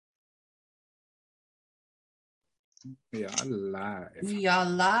We are live. We are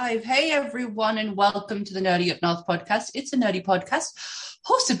live. Hey, everyone, and welcome to the Nerdy Up North podcast. It's a nerdy podcast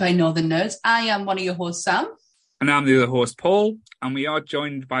hosted by Northern Nerds. I am one of your hosts, Sam. And I'm the other host, Paul. And we are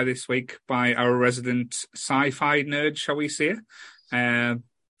joined this week by our resident sci-fi nerd, shall we say.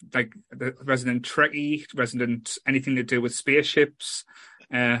 Like the resident Trekkie, resident anything to do with spaceships.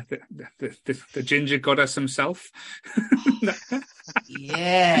 The ginger goddess himself.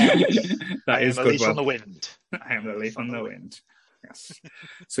 Yeah. That is a good. leaf on the wind. I am the leaf on the wind. Yes.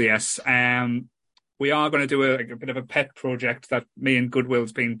 So yes, we are going to do a bit of a pet project that me and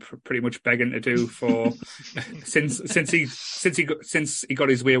Goodwill's been pretty much begging to do for since he got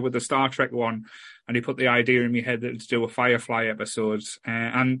his way with the Star Trek one, and he put the idea in my head to do a Firefly episode.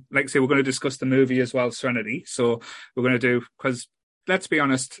 And like I say, we're going to discuss the movie as well, Serenity. So we're going to do, because let's be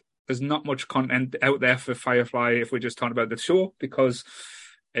honest, there's not much content out there for Firefly if we're just talking about the show, because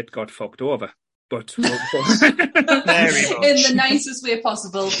it got fucked over. But very much. In the nicest way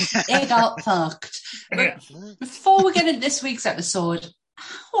possible, it got fucked. But before we get into this week's episode,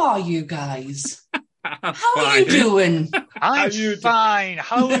 how are you guys? How are you doing? I'm fine.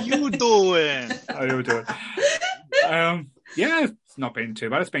 How are you doing? How are you doing? Yeah, it's not been too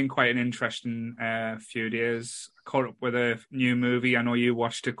bad. It's been quite an interesting few days. I caught up with a new movie. I know you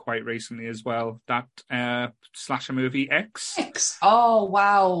watched it quite recently as well. That slasher movie, X. X. Oh,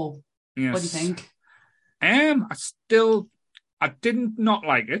 wow. Yes. What do you think? I didn't not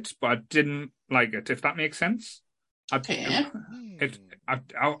like it, but I didn't like it, if that makes sense. I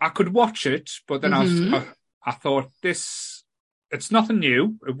could watch it, but then I thought it's nothing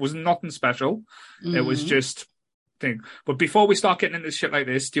new. It was nothing special. It was just thing. But before we start getting into shit like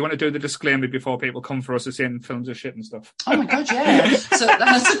this, do you want to do the disclaimer before people come for us as saying films are shit and stuff? Oh my god, yeah. So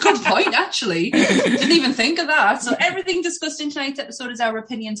that's a good point, actually. Didn't even think of that. So everything discussed in tonight's episode is our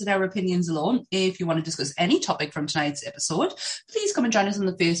opinions and our opinions alone. If you want to discuss any topic from tonight's episode, please come and join us on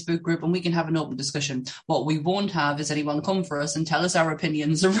the Facebook group and we can have an open discussion. What we won't have is anyone come for us and tell us our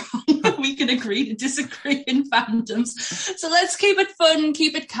opinions are wrong. We can agree to disagree in fandoms. So let's keep it fun,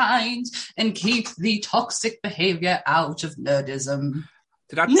 keep it kind, and keep the toxic behaviour out of nerdism.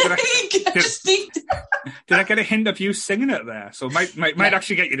 Did I get a hint of you singing it there? So might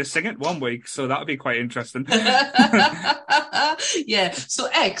actually get you to sing it one week, so that would be quite interesting. Yeah, so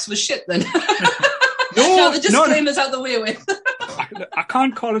X was shit then. No, the disclaimer's out the way with. I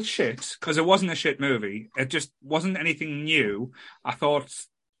can't call it shit, because it wasn't a shit movie. It just wasn't anything new. I thought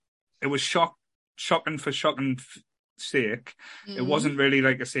it was shocking for shocking's sake. It wasn't really,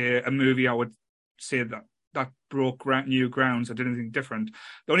 like I say, a movie I would say that broke new grounds or did anything different.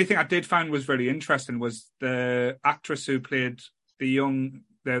 The only thing I did find was really interesting was the actress who played the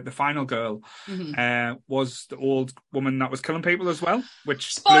final girl was the old woman that was killing people as well.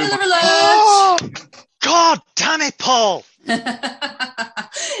 Which spoiler alert! Oh, God damn it, Paul!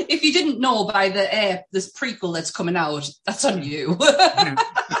 If you didn't know by this prequel that's coming out, that's on you.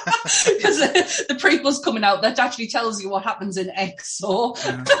 Because the prequel's coming out, that actually tells you what happens in X. So.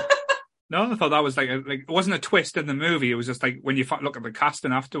 Yeah. No, I thought that was like it wasn't a twist in the movie. It was just like when you look at the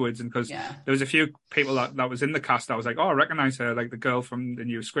casting afterwards, and because there was a few people that was in the cast, I was like, oh, I recognise her. Like the girl from the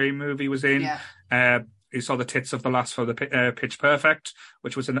new Scream movie was in. Yeah. You saw the tits of the lass for the Pitch Perfect,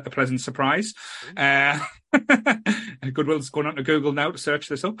 which was a pleasant surprise. Goodwill's going on to Google now to search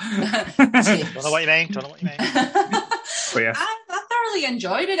this up. Don't know what you mean. But yeah. I thoroughly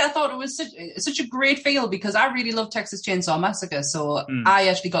enjoyed it. I thought it was such a great feel, because I really love Texas Chainsaw Massacre, so I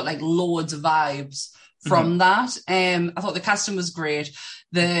actually got like loads of vibes from that. I thought the casting was great.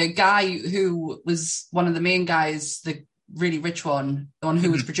 The guy who was one of the main guys, the really rich one, the one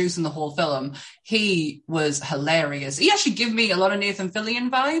who was producing the whole film, he was hilarious. He actually gave me a lot of Nathan Fillion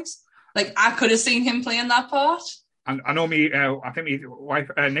vibes. Like I could have seen him playing that part. And I know I think my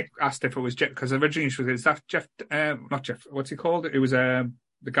wife, Nick, asked if it was Jeff, because originally she was, is that Jeff, not Jeff, what's he called? It was the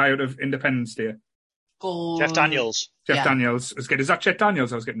guy out of Independence Day. Jeff Daniels. Jeff Daniels. I was getting, is that Jeff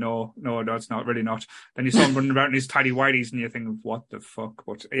Daniels? I was getting, no, it's not, really not. Then you saw him running around in his tidy whities and you think, what the fuck?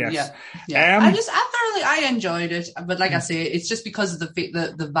 But yes. Yeah. I enjoyed it. But like I say, it's just because of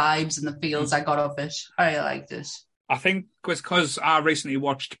the vibes and the feels I got of it. I liked it. I think because I recently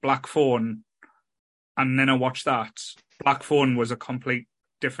watched Black Phone, and then I watched that. Black Phone was a complete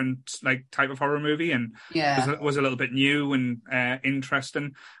different type of horror movie, and was a little bit new and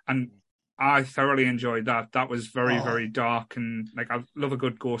interesting, and I thoroughly enjoyed that. That was very, very dark, and I love a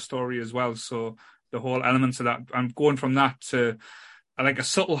good ghost story as well. So the whole elements of that, I'm going from that to a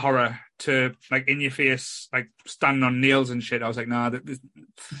subtle horror to in your face, standing on nails and shit. I was like, nah, it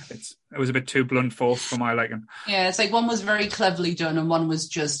was a bit too blunt force for my liking. Yeah, it's one was very cleverly done, and one was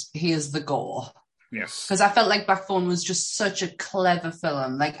just, here's the gore. Yes. Because I felt like Black Phone was just such a clever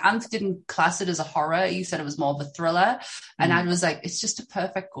film. Like, Ant didn't class it as a horror. He said it was more of a thriller. And I was like, it's just a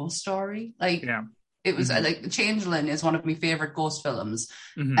perfect ghost story. Like, it was like The Changeling is one of my favorite ghost films.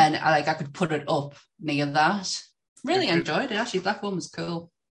 And I could put it up near that. Really enjoyed it. Actually, Black Phone was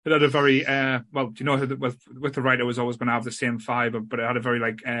cool. It had a very, well, you know, with the writer was always going to have the same fibre, but it had a very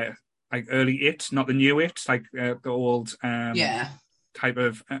like early It, not the new It, like the old type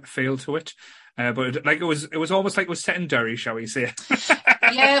of feel to it. But it was almost like it was set in Derry, shall we say?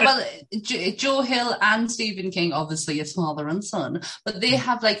 Yeah, well, Joe Hill and Stephen King, obviously, is father and son, but they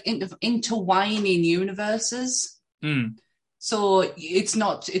have like intertwining universes. So it's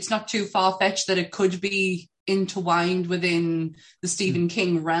not too far fetched that it could be intertwined within the Stephen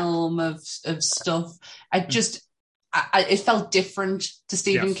King realm of stuff. It felt different to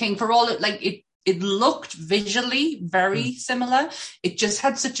Stephen King for all it looked visually very similar. It just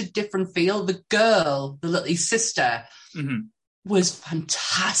had such a different feel. The girl, the little sister, was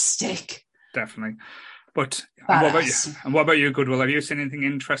fantastic. Definitely. But what about you? And what about you, Goodwill? Have you seen anything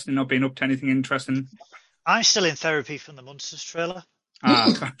interesting or been up to anything interesting? I'm still in therapy from the Monsters trailer.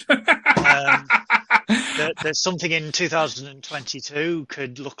 There's something in 2022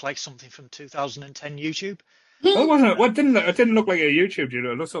 could look like something from 2010 YouTube. Well, wasn't it? What it didn't look like a YouTube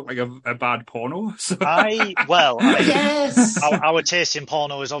video. It looks like a bad porno. So. Yes. Our taste in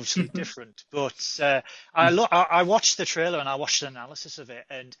porno is obviously different, but I watched the trailer and I watched an analysis of it,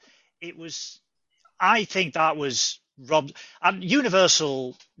 and I think that was Rob. And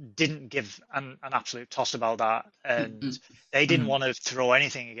Universal didn't give an absolute toss about that, and they didn't want to throw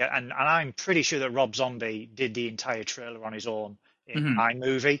anything again. And I'm pretty sure that Rob Zombie did the entire trailer on his own in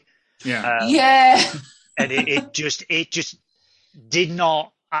iMovie. Yeah. And it just did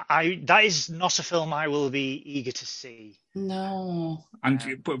not. That is not a film I will be eager to see. No.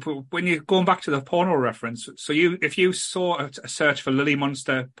 And but when you're going back to the porno reference, so if you saw a search for Lily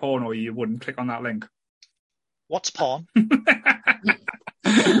Munster porno, you wouldn't click on that link. What's porn?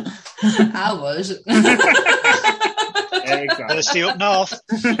 I would. Exactly. Thirsty up north.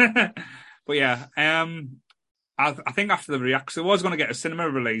 But yeah, I think after the reaction, it was going to get a cinema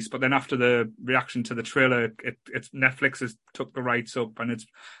release, but then after the reaction to the trailer, Netflix has took the rights up, and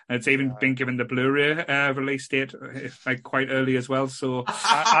it's even been given the Blu-ray release date like quite early as well. So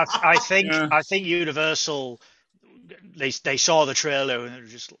I think Universal, they saw the trailer and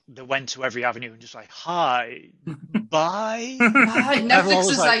they went to every avenue and just like, hi, bye. Netflix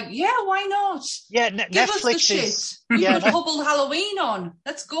is like, yeah, why not? Yeah, Give us the shit. You put Hubble Halloween on.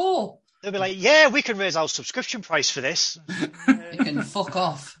 Let's go. They'll be like, yeah, we can raise our subscription price for this. You can fuck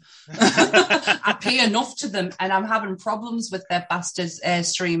off. I pay enough to them and I'm having problems with their bastards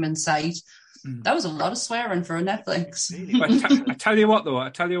streaming site. That was a lot of swearing for a Netflix. Really? I tell you what though,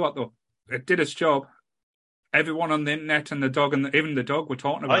 it did its job. Everyone on the internet and the dog and even the dog were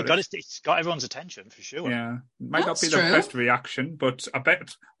talking about it. It's got everyone's attention for sure. Yeah, it might not be the best reaction, but I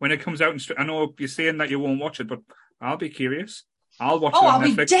bet when it comes out, I know you're saying that you won't watch it, but I'll be curious. I'll watch it on I'll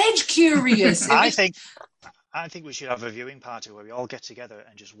Netflix. be dead curious. I think we should have a viewing party where we all get together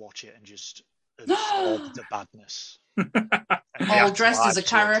and just watch it and just absorb the badness. All dressed as a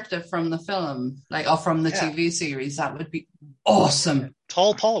character from the film, or from the TV series. That would be awesome.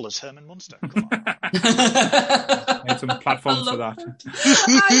 Tall Paul as Herman Munster. Come on. Need some platforms for that.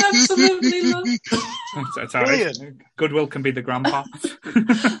 I absolutely love it. It's all right. Goodwill can be the grandpa.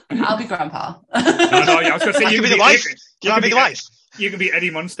 I'll be grandpa. No, I was going to say you can be the wife. You can be the wife. You can be Eddie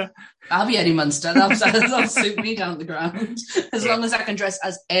Munster. I'll be Eddie Munster. That'll suit me down the ground. As long as I can dress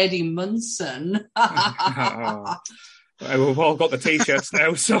as Eddie Munson. We've all got the T-shirts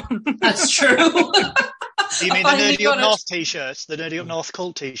now, so... That's true. You mean the Nerdy Up North T-shirts? The Nerdy Up North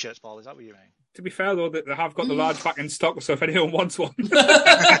cult T-shirts, Paul? Is that what you mean? To be fair, though, they have got the large back in stock, so if anyone wants one...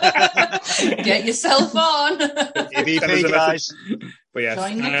 Get yourself on. EVP, guys. But yes,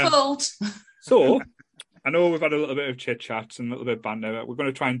 join the cult. So, I know we've had a little bit of chit-chat and a little bit of banter. We're going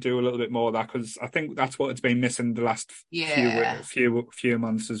to try and do a little bit more of that, because I think that's what it's been missing the last few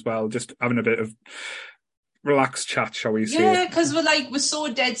months as well, just having a bit of... relaxed chat, shall we say? Yeah, because we're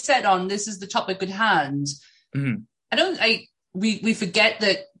so dead set on this is the topic at hand. We forget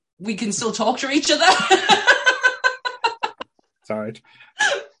that we can still talk to each other. It's all right.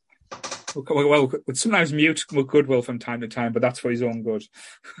 Well, sometimes mute Goodwill from time to time, but that's for his own good.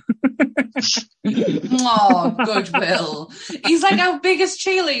 Oh, Goodwill. He's like our biggest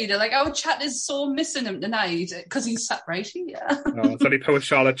cheerleader. Like, our chat is so missing him tonight because he's sat right here. Oh, it's only poor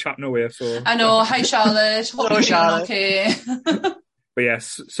Charlotte chatting away. So I know. Hi, Charlotte. Hello, Charlotte. Okay. But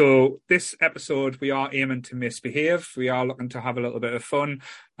yes, so this episode we are aiming to misbehave. We are looking to have a little bit of fun.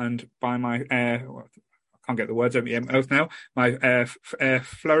 and by my I can't get the words out of my mouth now. My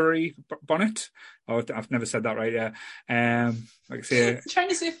flowery bonnet. Oh, I've never said that right. Yeah. Like I say, trying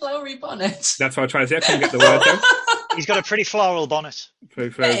to say flowery bonnet. That's what I try to say. I couldn't get the words out. He's got a pretty floral bonnet. Hey.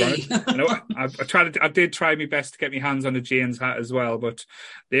 I did try my best to get my hands on a Jane's hat as well, but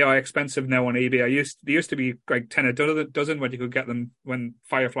they are expensive now on eBay. They used to be like 10 a dozen when you could get them when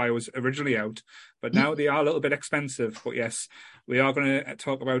Firefly was originally out, but now they are a little bit expensive. But yes, we are going to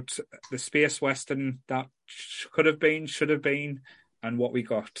talk about the space western that could have been, should have been, and what we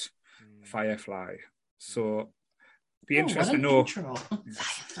got. Firefly. So it'd be interesting to know.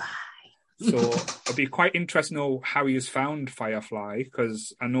 Firefly. So it'd be quite interesting to know how he's found Firefly,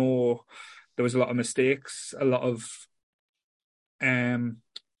 because I know there was a lot of mistakes, a lot of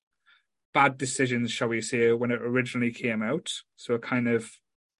bad decisions, shall we say, when it originally came out. So it kind of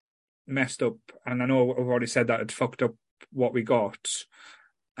messed up, and I know I've already said that it fucked up what we got.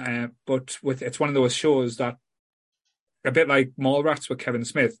 But it's one of those shows that, a bit like Mallrats with Kevin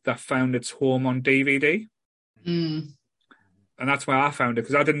Smith, that found its home on DVD. And that's why I found it,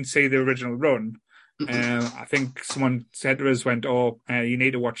 because I didn't see the original run. I think someone said to us, you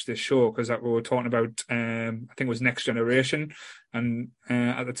need to watch this show, because we were talking about, I think it was Next Generation. And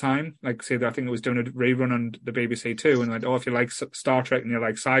at the time, like say, I think it was doing a rerun on the BBC Two, and went, if you like Star Trek and you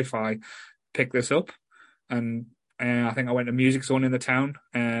like sci-fi, pick this up. And I think I went to Music Zone in the town.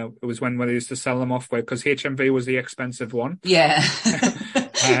 It was when they used to sell them off, because HMV was the expensive one. Yeah.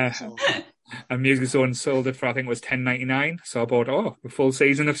 And Music Zone sold it for, I think it was $10.99. So I bought a full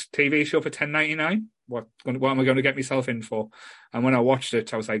season of TV show for $10.99. What am I going to get myself in for? And when I watched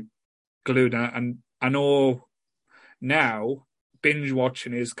it, I was like glued. And I know now binge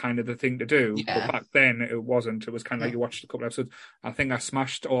watching is kind of the thing to do, but back then it wasn't. It was kind of like you watched a couple of episodes. I think I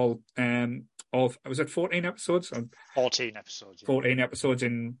smashed all. Was it 14 episodes? 14 episodes. Yeah. 14 episodes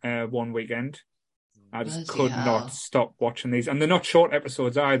in 1 weekend. I just could not stop watching these. And they're not short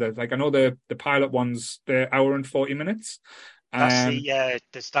episodes either. Like, I know the pilot one's the hour and 40 minutes. That's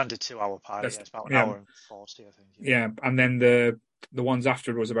the standard 2-hour pilot. It's about an hour and 40, I think. Yeah, and then the ones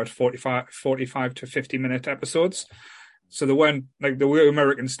after was about 45 to 50-minute episodes. So they weren't, like, they were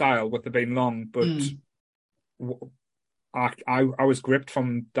American style with them being long, but I was gripped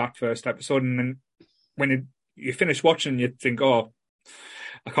from that first episode. And then when you finish watching, you think,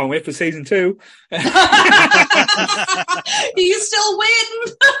 I can't wait for season 2. You still win.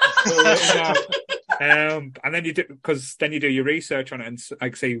 And then you do, because then you do your research on it and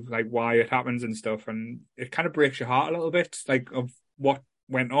like see like why it happens and stuff, and it kind of breaks your heart a little bit, like of what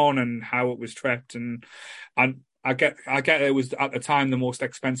went on and how it was treated. And I get it was at the time the most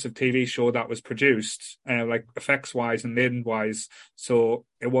expensive TV show that was produced, like effects wise and laden wise. So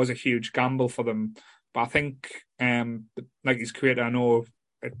it was a huge gamble for them. But I think, like his creator, I know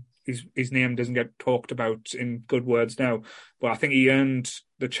his name doesn't get talked about in good words now, but I think he earned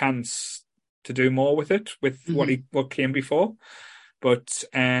the chance to do more with it, with what came before. But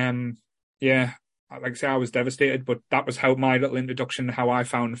like I say, I was devastated. But that was how my little introduction, how I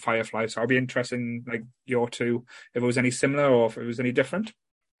found Firefly. So I'll be interested in like your two, if it was any similar or if it was any different.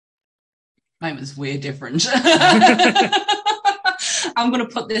 Mine was way different. I'm going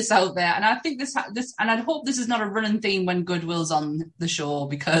to put this out there, and I think this, and I hope this is not a running theme when Goodwill's on the show,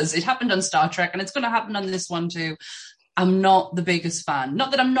 because it happened on Star Trek, and it's going to happen on this one too. I'm not the biggest fan.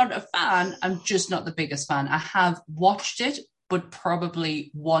 Not that I'm not a fan, I'm just not the biggest fan. I have watched it, but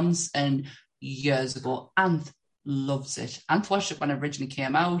probably once and years ago. Anth loves it. Anth watched it when it originally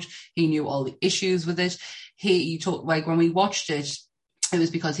came out. He knew all the issues with it. He told, like, when we watched it, it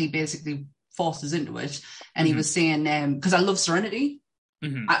was because he basically forced us into it, and he was saying, because I love Serenity.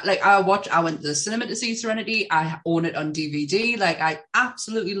 I went to the cinema to see Serenity. I own it on DVD. Like, I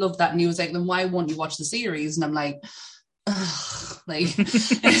absolutely love that. And he was like, then why won't you watch the series? And I'm like, like,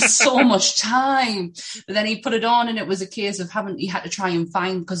 it's so much time. But then he put it on, and it was a case of he had to try and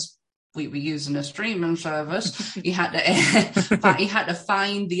find, because we were using a streaming service. He had to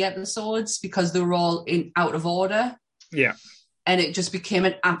find the episodes because they were all out of order. Yeah. And it just became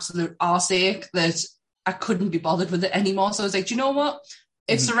an absolute arseache that I couldn't be bothered with it anymore. So I was like, do you know what?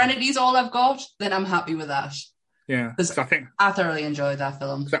 If Serenity's all I've got, then I'm happy with that. Yeah, because I thoroughly enjoyed that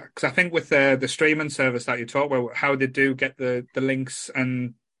film. Because I think with the streaming service that you talk about, how they do get the links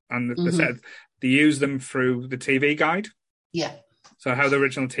and the set, they use them through the TV guide. Yeah. So how the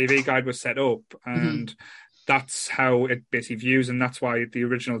original TV guide was set up, and that's how it basically views, and that's why the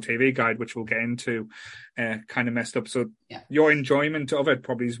original TV guide, which we'll get into, kind of messed up. So your enjoyment of it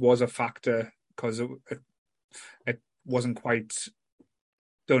probably was a factor, because it wasn't quite.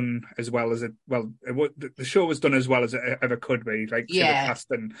 done as well as the show was done as well as it ever could be. Like, say, the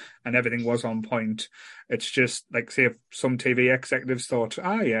casting and everything was on point. It's just like, say, if some TV executives thought,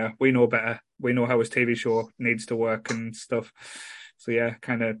 yeah, we know better. We know how his TV show needs to work and stuff. So yeah,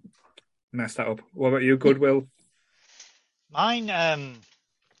 kind of messed that up. What about you, Goodwill? Mine,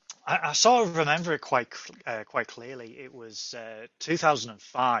 I sort of remember it quite clearly. It was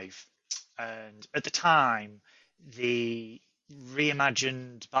 2005, and at the time, the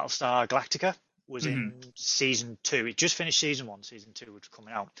reimagined Battlestar Galactica was in season 2. It just finished season 1. Season 2 was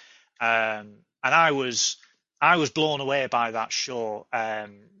coming out, and I was blown away by that show,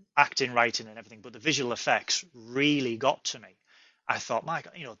 acting, writing, and everything. But the visual effects really got to me. I thought, my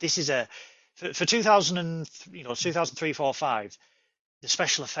God, this is for 2000 2003, 4, 5. The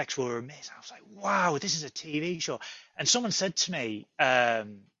special effects were amazing. I was like, wow, this is a TV show. And someone said to me,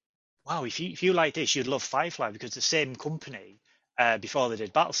 wow, if you like this, you'd love Firefly, because the same company, before they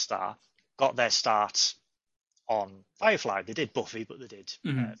did Battlestar, got their start on Firefly. They did Buffy, but they did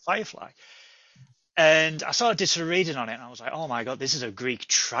Firefly. And I sort of did some reading on it, and I was like, oh my God, this is a Greek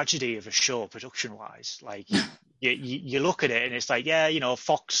tragedy of a show, production-wise. Like, you look at it, and it's like, yeah,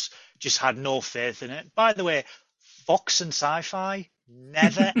 Fox just had no faith in it. By the way, Fox and Sci-Fi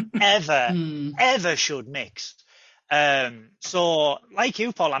never, ever should mix. So, like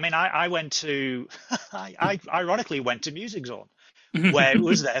you, Paul, I mean, I went to, I ironically went to Music Zone, where it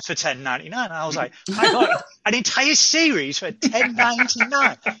was there for $10.99. I was like, I got an entire series for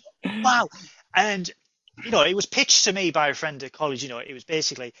 $10.99. Wow. And, it was pitched to me by a friend at college. It was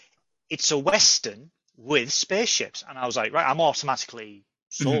basically, it's a Western with spaceships. And I was like, right, I'm automatically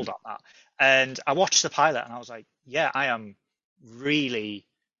sold on that. And I watched the pilot, and I was like, yeah, I am really,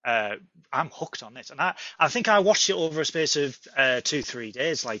 I'm hooked on this. And I think I watched it over a space of 2-3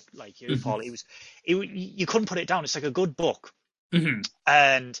 days, like you, Paul. You couldn't put it down. It's like a good book.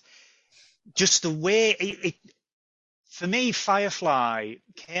 And just the way for me, Firefly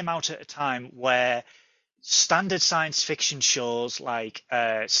came out at a time where standard science fiction shows like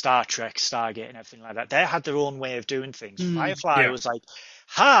Star Trek, Stargate, and everything like that, they had their own way of doing things. Firefly was like,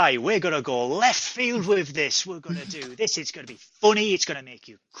 hi, we're going to go left field with this. We're going to do this. It's going to be funny. It's going to make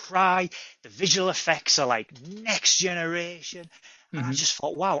you cry. The visual effects are like next generation. And I just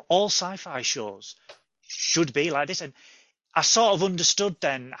thought, wow, all sci-fi shows should be like this. And I sort of understood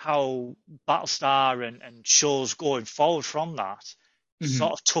then how Battlestar and shows going forward from that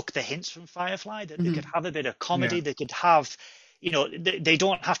sort of took the hints from Firefly, that they could have a bit of comedy. They could have, they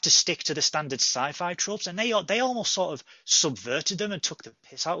don't have to stick to the standard sci-fi tropes, and they almost sort of subverted them and took the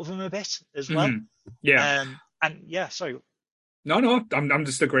piss out of them a bit as well. Yeah. And yeah, sorry. No, I'm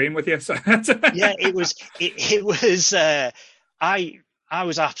just agreeing with you. Yeah, it was. I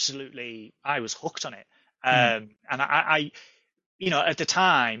was hooked on it. And I at the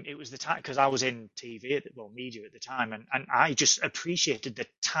time, it was the time, because I was in TV, media at the time, and I just appreciated the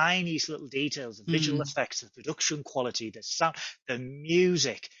tiniest little details, the visual effects, the production quality, the sound, the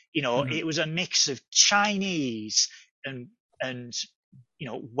music. It was a mix of Chinese and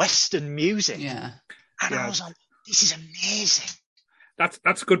Western music. Yeah. And I was like, this is amazing.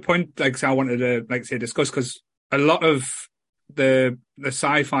 That's a good point. Like, I wanted to discuss, because a lot of the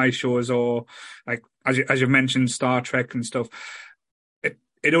sci-fi shows, or like as you mentioned, Star Trek and stuff,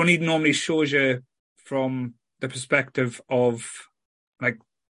 it only normally shows you from the perspective of like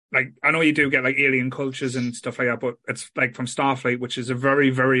I know you do get like alien cultures and stuff like that, but it's like from Starfleet, which is a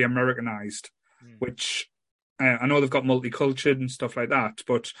very, very Americanized, which I know they've got multicultural and stuff like that,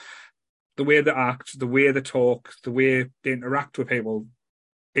 but the way they act, the way they talk, the way they interact with people,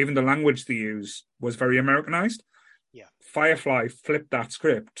 even the language they use was very Americanized. Yeah. Firefly flipped that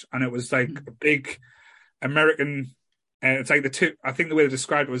script, and it was like a big American. It's like I think the way they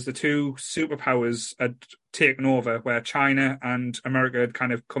described it was the two superpowers had taken over, where China and America had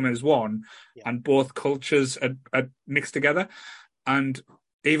kind of come as one, and both cultures had mixed together. And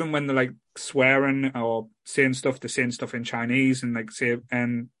even when they're like swearing or saying stuff, they're saying stuff in Chinese, and like say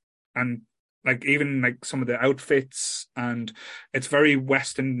and like even like some of the outfits, and it's very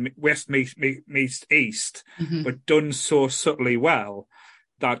west meets east, but done so subtly well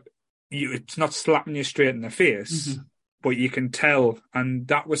that it's not slapping you straight in the face. But you can tell, and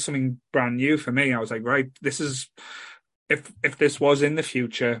that was something brand new for me. I was like, right, this is, if this was in the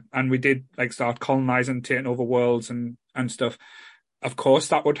future and we did like start colonizing, taking over worlds and stuff, of course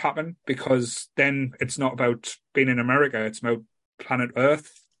that would happen, because then it's not about being in America, it's about planet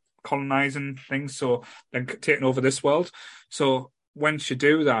Earth colonizing things, so then taking over this world. So once you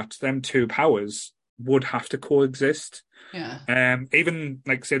do that, them two powers would have to coexist. Yeah. Even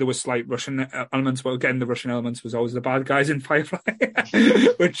like say there was slight Russian elements, but again the Russian elements was always the bad guys in Firefly,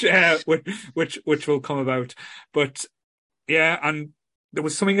 which will come about. But yeah, and there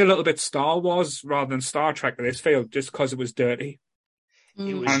was something a little bit Star Wars rather than Star Trek that this failed just because it was dirty.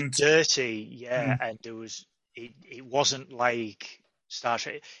 It was dirty, yeah, and it wasn't like Star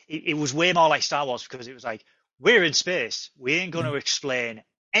Trek. It was way more like Star Wars because it was like, we're in space. We ain't going to explain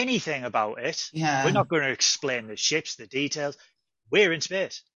anything about it. Yeah. We're not going to explain the ships, the details. We're in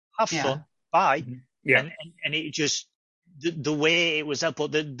space. Have fun. Bye. Yeah. And it just, the way it was up,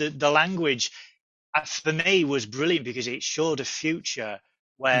 but the language for me was brilliant because it showed a future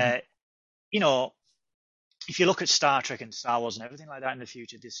where, you know, if you look at Star Trek and Star Wars and everything like that in the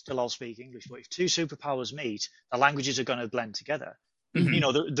future, they still all speak English. But if two superpowers meet, the languages are going to blend together. You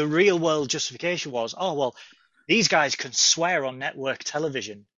know, the real world justification was, oh, well, these guys can swear on network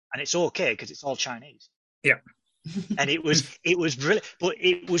television and it's okay because it's all Chinese. Yeah. And it was brilliant, but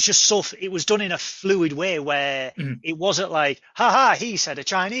it was just it was done in a fluid way where it wasn't like, haha, he said a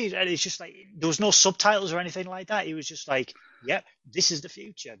Chinese. And it's just like, there was no subtitles or anything like that. It was just like, yeah, this is the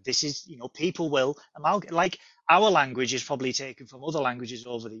future. This is, you know, people will amalgamate. Like our language is probably taken from other languages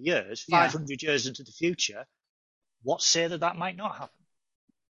over the years, 500 years into the future. What say that might not happen?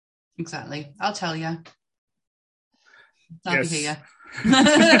 Exactly. I'll tell you. I'll be here. I'm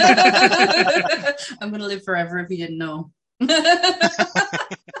going to live forever if you didn't know.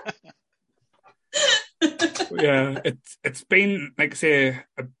 Yeah, it's been, like say,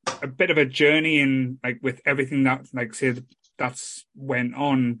 a bit of a journey in like with everything that like say that's went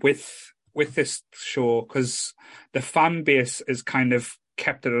on with this show, because the fan base has kind of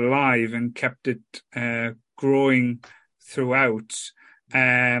kept it alive and kept it growing throughout.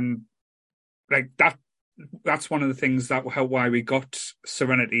 Like that's one of the things why we got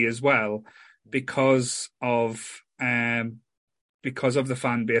Serenity as well, because of the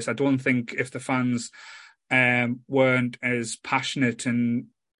fan base. I don't think if the fans weren't as passionate, and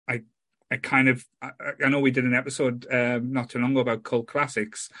I know we did an episode not too long ago about cult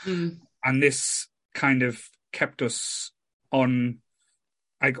classics, and this kind of kept us on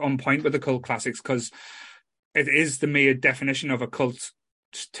point with the cult classics, because it is the mere definition of a cult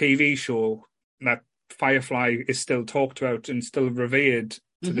TV show that Firefly is still talked about and still revered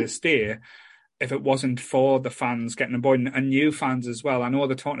to this day. If it wasn't for the fans getting on board and new fans as well, I know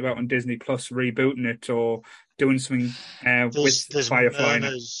they're talking about on Disney Plus rebooting it or doing something with Firefly.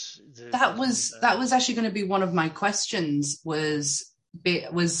 That was actually going to be one of my questions. Was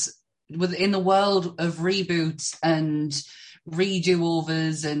within the world of reboots and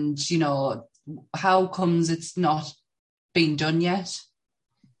redo-overs, and you know, how comes it's not been done yet?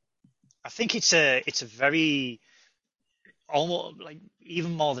 I think it's a very, almost like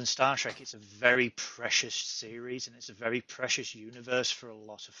even more than Star Trek, it's a very precious series and it's a very precious universe for a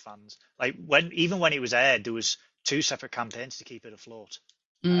lot of fans. Like even when it was aired, there was 2 separate campaigns to keep it afloat.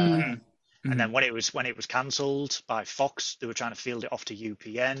 And then when it was cancelled by Fox, they were trying to field it off to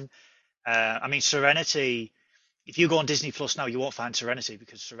UPN. I mean, Serenity, if you go on Disney Plus now, you won't find Serenity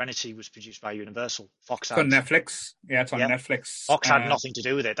because Serenity was produced by Universal. Fox it's on Netflix. Yeah, it's on Netflix. Fox had nothing to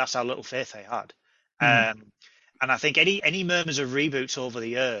do with it. That's how little faith they had. And I think any murmurs of reboots over the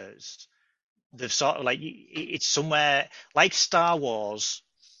years, they've sort of like, it's somewhere like Star Wars.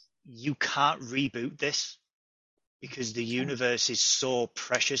 You can't reboot this because the universe is so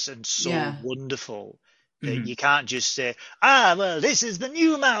precious and so wonderful. You can't just say, well, this is the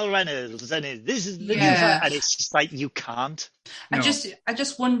new Mal Reynolds, and this is the new, and it's just like you can't. No. I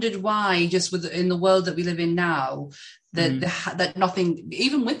just wondered why, just in the world that we live in now, that nothing,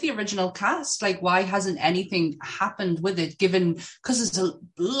 even with the original cast, like why hasn't anything happened with it? Given because there's a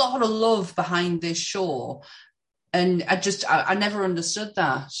lot of love behind this show, and I never understood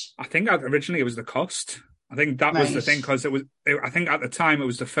that. I think originally it was the cost. I think that was the thing, because I think at the time it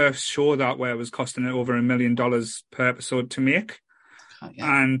was the first show where it was costing it over $1 million per episode to make.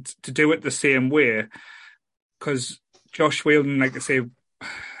 And to do it the same way, because Josh Whedon, like I say,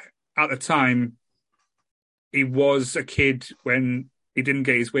 at the time, he was a kid when he didn't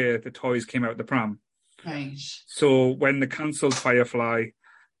get his way, the toys came out the pram. Right. So when they cancelled Firefly,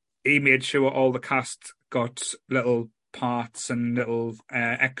 he made sure all the cast got little parts and little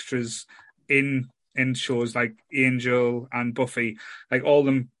extras in shows like Angel and Buffy, like all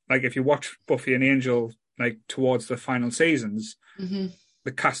them, like if you watch Buffy and Angel, like towards the final seasons,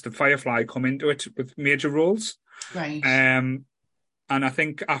 the cast of Firefly come into it with major roles. Right. And I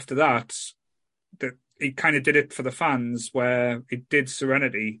think after that he kind of did it for the fans, where he did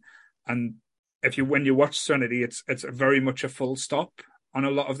Serenity, and when you watch Serenity, it's very much a full stop. on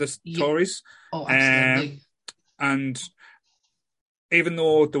a lot of the stories. Oh, absolutely. And even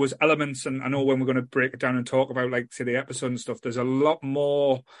though there was elements, and I know when we're going to break it down and talk about, like, say, the episode and stuff, there's a lot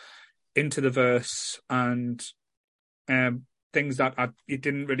more into the verse and things that you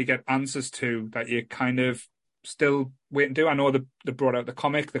didn't really get answers to that you kind of still wait and do. I know they brought out the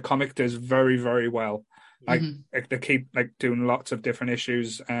comic. The comic does very, very well. Like, they keep, like, doing lots of different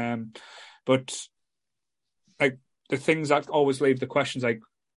issues. But, like, the things that always leave the questions, like,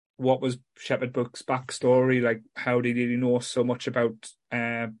 what was Shepherd Book's backstory? Like, how did he know so much about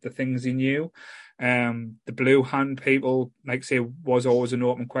the things he knew? The Blue Hand people, like, say, was always an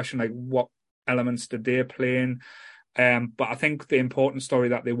open question. Like, what elements did they play in? But I think the important story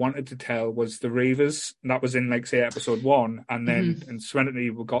that they wanted to tell was the Reavers. And that was in, like, say, episode 1. And then in Serenity,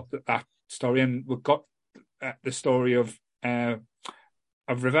 we got that story, and we got the story of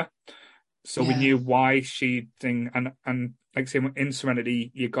River. So we knew why she thing, and like, say, in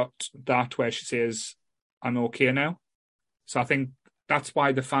Serenity, you got that where she says, "I'm okay now." So I think that's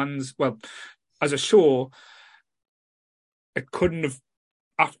why the fans, well, as a show, it couldn't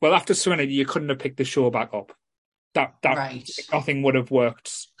have. After Serenity, you couldn't have picked the show back up. That Right. Nothing would have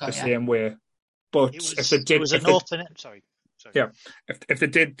worked the same way. But if they did, sorry. Yeah, if they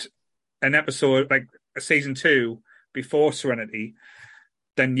did an episode like a season 2 before Serenity,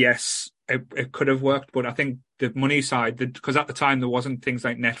 then yes, it could have worked. But I think the money side, because at the time there wasn't things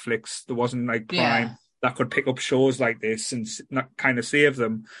like Netflix, there wasn't like Prime that could pick up shows like this and kind of save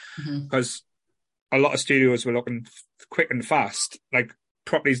them, because a lot of studios were looking quick and fast, like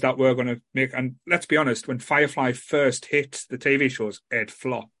properties that were going to make. And let's be honest, when Firefly first hit the TV shows, it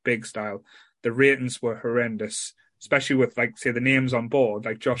flopped big style. The ratings were horrendous, especially with, like, say, the names on board,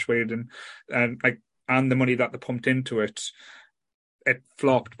 like Joss Whedon, and the money that they pumped into it. It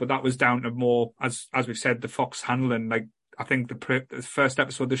flopped, but that was down to more, as we've said, the Fox handling. Like, I think the first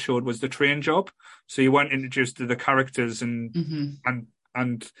episode they showed was the train job, so you weren't introduced to the characters and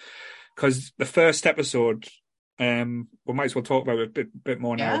because the first episode, we might as well talk about it a bit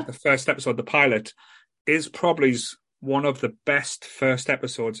more now. The first episode, the pilot, is probably one of the best first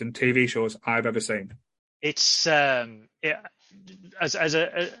episodes in TV shows I've ever seen. It's as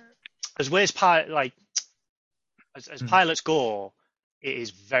ways pilot, as pilots go, it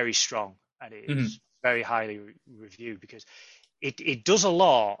is very strong, and it is very highly reviewed, because it does a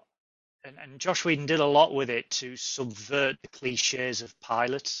lot, and Joss Whedon did a lot with it to subvert the cliches of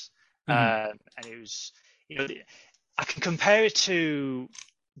pilots. And it was, I can compare it to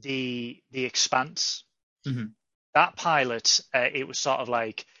the Expanse. That pilot, it was sort of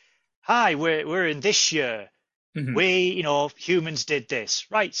like, "Hi, we're in this year. We, humans did this.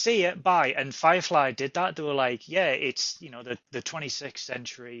 Right, see ya, bye." And Firefly did that. They were like, "Yeah, it's, the 26th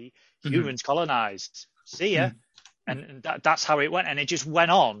century, humans colonized. See ya." And that's how it went. And it just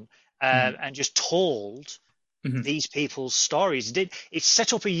went on and just told these people's stories. It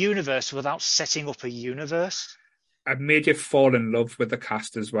set up a universe without setting up a universe. It made you fall in love with the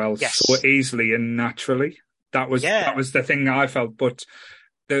cast as well, so easily and naturally. That was the thing I felt. But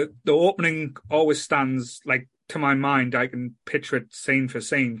the opening always stands, like, to my mind. I can picture it scene for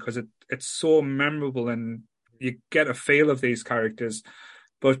scene because it's so memorable, and you get a feel of these characters.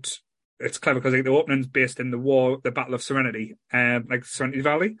 But it's clever because, like, the opening's based in the Battle of Serenity, like Serenity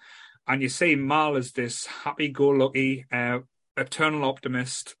Valley, and you see Mal as this happy-go-lucky, eternal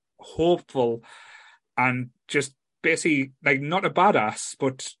optimist, hopeful, and just basically, like, not a badass,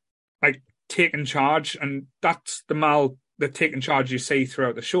 but, like, taking charge. And that's the Mal, the taking charge you see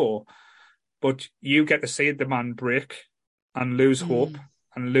throughout the show. But you get to see the man break and lose hope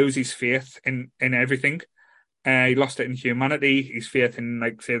and lose his faith in everything. He lost it in humanity, his faith in,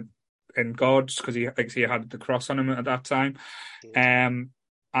 like, say, in God, because he had the cross on him at that time.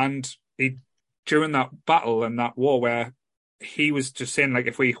 And he, during that battle and that war, where he was just saying, like,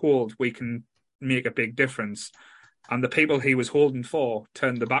 if we hold, we can make a big difference. And the people he was holding for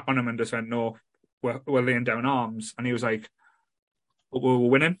turned their back on him and just went, "No, we're laying down arms." And he was like, "But we're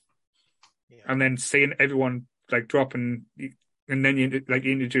winning." And then seeing everyone, like, dropping, and then you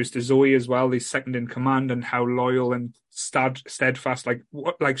introduced to Zoe as well, the second in command, and how loyal and steadfast.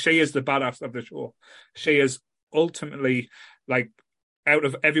 Like she is the badass of the show. She is ultimately, like, out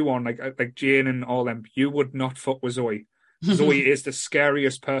of everyone, like Jane and all them, you would not fuck with Zoe. Zoe is the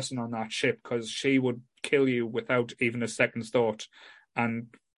scariest person on that ship because she would kill you without even a second's thought.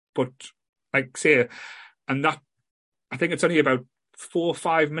 But like, say, and that, I think it's only about 4 or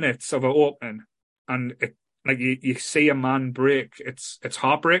 5 minutes of an opening, and it, like, you see a man break. It's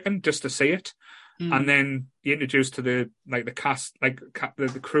heartbreaking just to see it. And then you introduce to the cast, like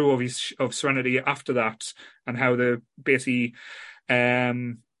the crew of Serenity after that, and how they basically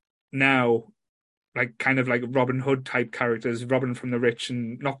now, like kind of like Robin Hood type characters, robbing from the rich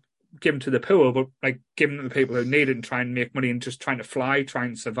and not given to the poor, but like given to the people who need it and try and make money and just trying to fly,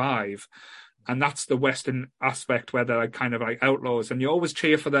 trying to survive. And that's the Western aspect where they're like kind of like outlaws, and you always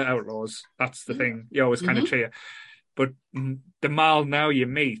cheer for the outlaws. That's the thing. You always kind of cheer. But the Mal now you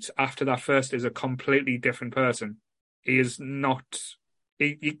meet after that first is a completely different person. He is not.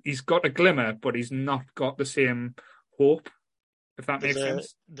 He's got a glimmer, but he's not got the same hope. If that makes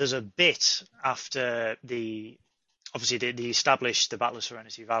sense. There's a bit after obviously they established the Battle of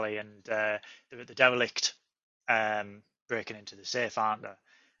Serenity Valley, and they're at the derelict, breaking into the safe, aren't they?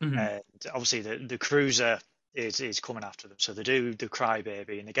 And obviously the cruiser is coming after them, so they do the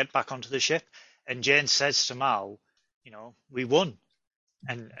crybaby and they get back onto the ship, and Jane says to Mal, we won.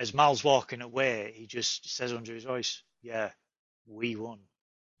 And as Mal's walking away, he just says under his voice, yeah, we won.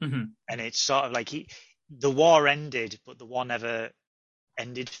 And it's sort of like the war ended, but the war never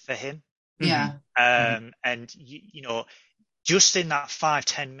ended for him. Yeah. And just in that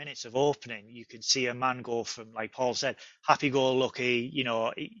 5-10 minutes of opening, you can see a man go from, like Paul said, happy-go-lucky.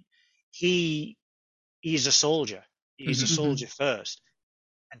 He's a soldier. He's a soldier first,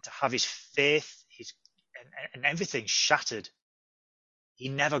 and to have his faith, and everything shattered. He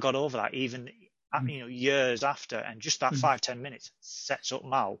never got over that, even years after. And just that 5-10 minutes sets up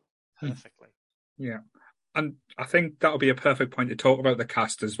Mal perfectly. Yeah, and I think that'll be a perfect point to talk about the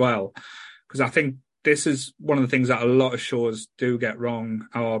cast as well, because I think this is one of the things that a lot of shows do get wrong,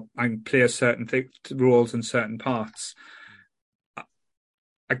 and play certain roles in certain parts.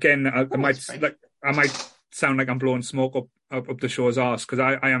 Again, I might sound like I'm blowing smoke up the show's arse, because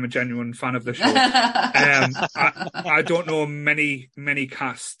I am a genuine fan of the show. I don't know many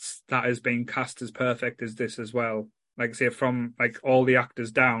casts that has been cast as perfect as this as well. Like, say, from like all the actors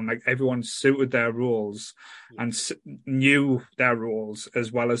down, like everyone suited their roles and knew their roles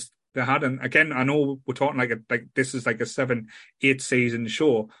as well as they had. And again, I know we're talking like this is like a 7-8 season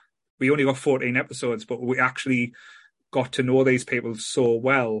show. We only got 14 episodes, but we actually got to know these people so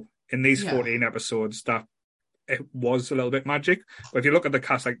well in these 14 episodes that it was a little bit magic. But if you look at the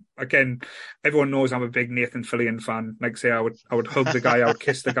cast, like, again, everyone knows I'm a big Nathan Fillion fan. Like, say, I would hug the guy, I would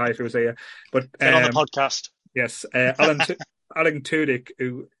kiss the guy if he was here. But get on the podcast. Yes, Alan Tudyk,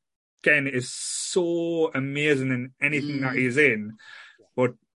 who again is so amazing in anything that he's in,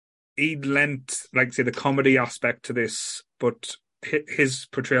 but he lent, like, say, the comedy aspect to this. But his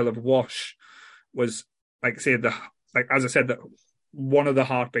portrayal of Wash was, like, say, as I said, that one of the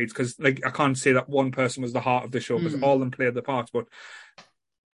heartbeats, because like I can't say that one person was the heart of the show, because all of them played the parts. But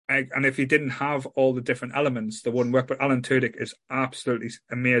and if you didn't have all the different elements, they wouldn't work. But Alan Tudyk is absolutely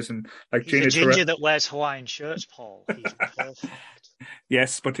amazing. Like, he's a ginger that wears Hawaiian shirts, Paul. He's perfect.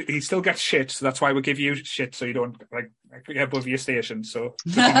 Yes, but he still gets shit, so that's why we give you shit, so you don't like get above your station. So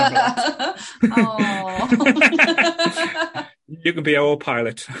you can be our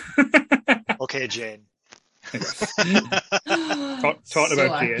pilot. Okay, Jane. Talking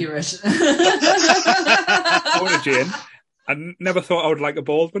about accurate. Jane. Jane. I never thought I would like a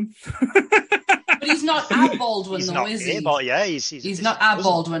Baldwin. But he's not a Baldwin, though, is he? He's not a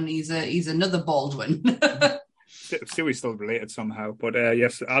Baldwin. He's another Baldwin. Stewie's still related somehow, but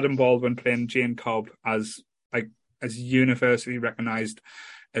yes, Adam Baldwin playing Jane Cobb as universally recognised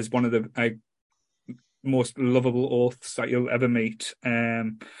as one of the most lovable oaths that you'll ever meet.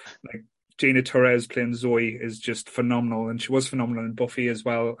 Like, Gina Torres playing Zoe is just phenomenal, and she was phenomenal in Buffy as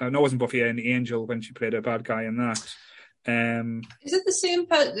well. No, it wasn't Buffy, in Angel, when she played a bad guy in that. Is it the same?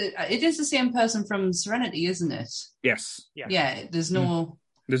 It is the same person from Serenity, isn't it? Yes. Yeah. There's no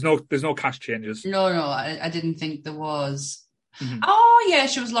cast changes. No. I didn't think there was. Oh yeah,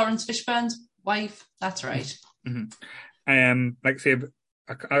 she was Lawrence Fishburne's wife. That's right. Like, say,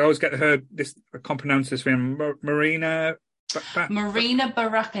 I always get her. I can't pronounce this name. Marina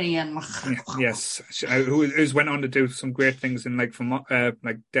Barakian. Yes, who's went on to do some great things in like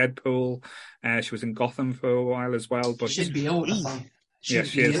Deadpool. She was in Gotham for a while as well. But she's beautiful. She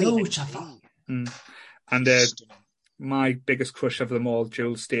is beautiful. And my biggest crush of them all,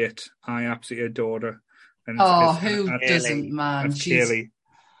 Jules State. I absolutely adore her. And who doesn't, man? She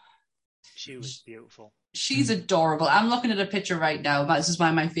was beautiful. She's adorable. I'm looking at a picture right now. This is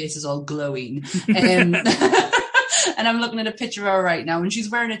why my face is all glowing. And I'm looking at a picture of her right now, and she's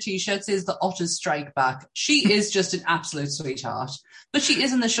wearing a t-shirt that says "The Otters Strike Back." She is just an absolute sweetheart. But she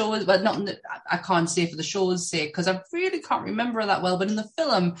is in the show, but not. I can't say for the show's sake, because I really can't remember her that well. But in the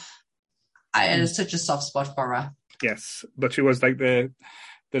film, I had such a soft spot for her. Yes, but she was like the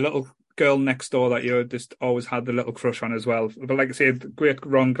little girl next door that you just always had the little crush on as well. But like I say, the great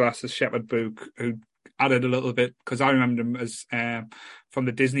Ron Glass's Shepherd Book, who added a little bit because I remember him as from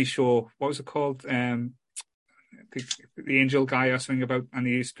the Disney show. What was it called? The angel guy or something about, and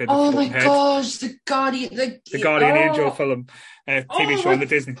he used to play the Oh my floating head. gosh, the Guardian, The Guardian Angel film, TV show on the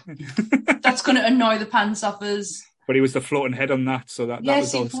Disney. That's going to annoy the pants offers. But he was the floating head on that, so that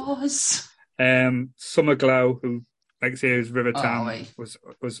Yes, was he also. was. Summer Glau, who, like I say, is River Tam, was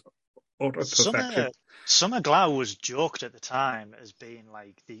utter perfection. Summer Glau was joked at the time as being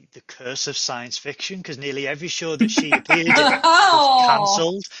like the curse of science fiction because nearly every show that she appeared in was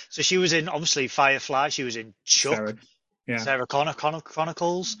cancelled. So she was in, obviously, Firefly, she was in Chuck, Sarah Connor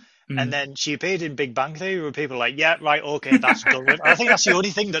Chronicles, and then she appeared in Big Bang Theory where people were like, yeah, right, okay, that's done. I think that's the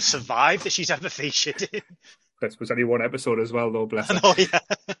only thing that survived that she's ever featured in. This was only one episode as well, though, bless her. Oh, yeah.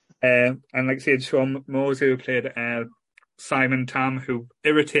 And like I said, Sean Mosley, who played Simon Tam, who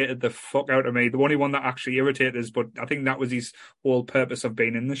irritated the fuck out of me. The only one that actually irritated us, but I think that was his whole purpose of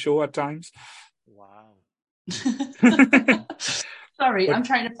being in the show at times. Wow. Sorry, I'm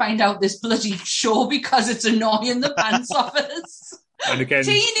trying to find out this bloody show because it's annoying the pants offers. And again,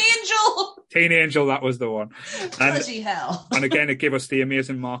 Teen Angel, that was the one. Bloody hell. And again, it gave us the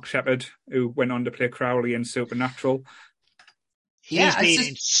amazing Mark Sheppard, who went on to play Crowley in Supernatural. He's been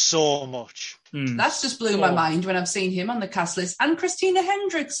in so much. That's just blew my mind when I've seen him on the cast list. And Christina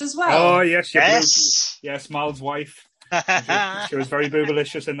Hendricks as well. Oh, yes. Yes, Mal's wife. She was very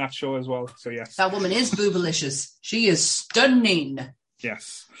boobalicious in that show as well. So, yes. That woman is boobalicious. She is stunning.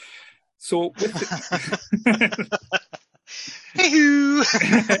 Yes. So,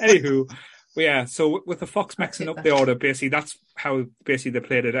 Anywho. Well, yeah, so with the Fox mixing up the order, basically, that's how basically they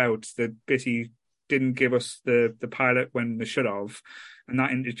played it out. They basically didn't give us the pilot when they should have. And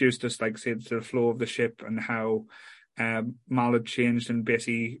that introduced us, like I said, to the flow of the ship and how Mal had changed. And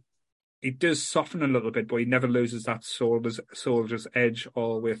basically, he does soften a little bit, but he never loses that soldier's edge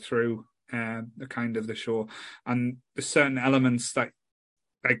all the way through the kind of the show. And there's certain elements that,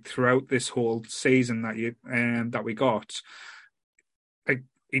 like throughout this whole season that we got, like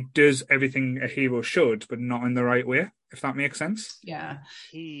he does everything a hero should, but not in the right way, if that makes sense. Yeah.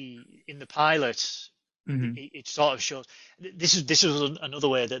 In the pilot, it sort of shows. This is another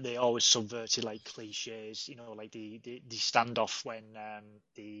way that they always subverted like cliches, like the standoff when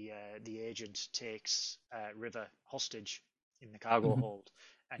the agent takes River hostage in the cargo hold,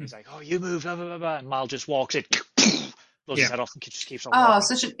 and he's like, "Oh, you move," blah, blah, blah, blah, and Mal just walks in, blows his head off, and just keeps on. Oh,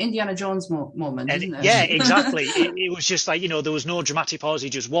 such an Indiana Jones moment, isn't it? Yeah, exactly. It was just like, there was no dramatic pause. He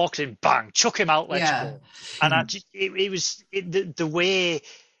just walked in, bang, chuck him out, let's go. And the way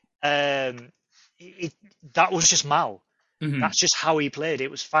that was just Mal. That's just how he played. It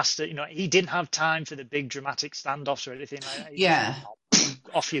was faster. He didn't have time for the big dramatic standoffs or anything like that. Yeah.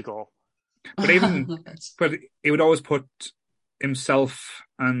 Off you go. But he would always put himself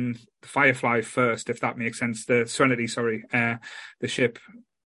and the Firefly first, if that makes sense. The Serenity, the ship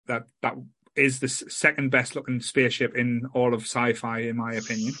that is the second best looking spaceship in all of sci-fi, in my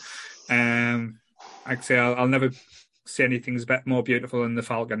opinion. I'd say I'll never say anything's more beautiful than the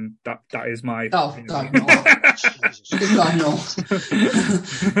Falcon. That is my opinion. God, no. God, no.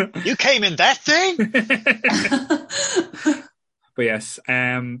 You came in that thing? But yes,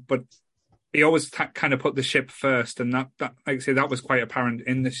 but he always kind of put the ship first, and that like I say, that was quite apparent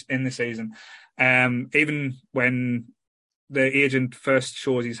in the season. Even when the agent first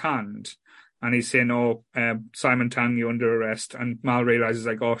shows his hand, and he's saying, "Oh, Simon Tang, you're under arrest," and Mal realizes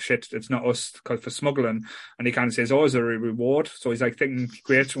like, "Oh shit, it's not us for smuggling," and he kind of says, "Oh, is there a reward?" So he's like thinking,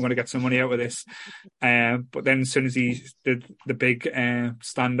 "Great, I'm going to get some money out of this." But then as soon as he did the big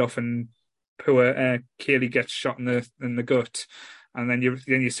standoff and poor Kaylee gets shot in the gut. And then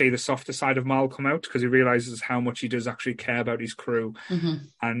you see the softer side of Mal come out because he realizes how much he does actually care about his crew.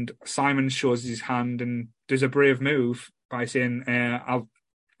 And Simon shows his hand and does a brave move by saying, "I'll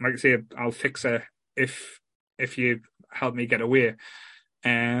fix her if you help me get away."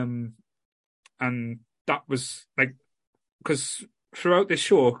 And that was like, because throughout this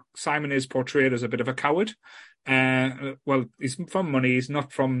show, Simon is portrayed as a bit of a coward. Well, he's from money. He's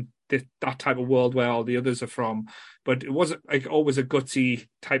not from that type of world where all the others are from. But it was like always a gutsy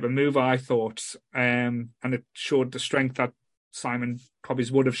type of move, I thought. And it showed the strength that Simon probably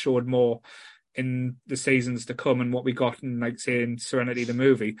would have showed more in the seasons to come and what we got in, like, say, in Serenity, the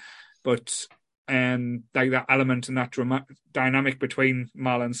movie. But like that element and that dynamic between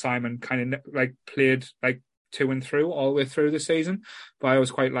Mal and Simon kind of like played like to and through all the way through the season. But I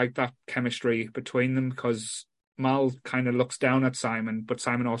always quite like that chemistry between them because Mal kind of looks down at Simon, but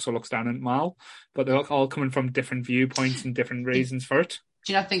Simon also looks down at Mal. But they're all coming from different viewpoints and different reasons for it.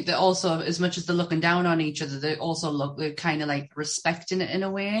 Do you not think that also, as much as they're looking down on each other, they're kind of like respecting it in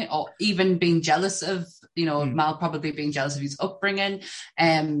a way, or even being jealous of, Mal probably being jealous of his upbringing,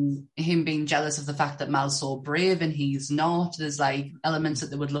 him being jealous of the fact that Mal's so brave and he's not. There's like elements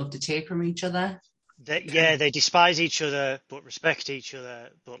that they would love to take from each other. They despise each other, but respect each other,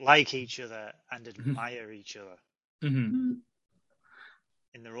 but like each other and admire each other. Mm-hmm.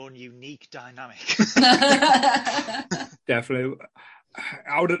 In their own unique dynamic. Definitely.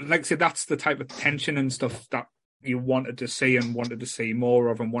 I would like to say that's the type of tension and stuff that you wanted to see and wanted to see more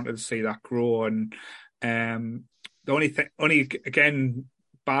of and wanted to see that grow. And the only again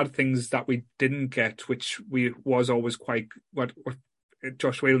bad things that we didn't get, which was always quite what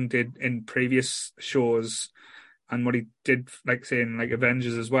Joss Whedon did in previous shows, and what he did, like saying like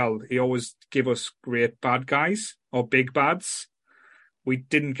Avengers as well. He always give us great bad guys or big bads. We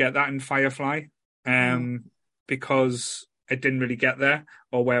didn't get that in Firefly, because it didn't really get there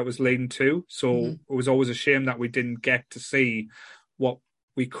or where it was leading to. So it was always a shame that we didn't get to see what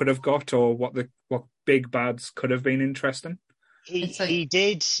we could have got or what big bads could have been interesting. He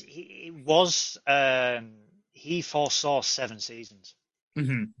foresaw 7 seasons.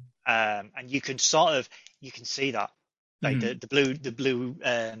 Mm-hmm. And you can see that, like the blue,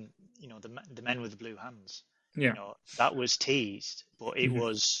 the men with the blue hands. Yeah, that was teased, but there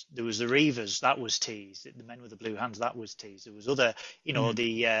was the Reavers that was teased. The men with the blue hands that was teased. There was other,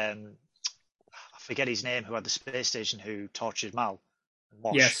 I forget his name, who had the space station, who tortured Mal. And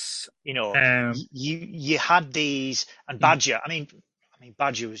Mosh. Yes, you had these, and Badger. I mean,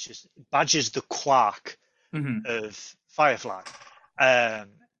 Badger's the Quark of Firefly,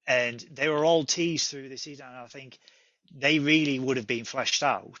 and they were all teased through this season. And I think they really would have been fleshed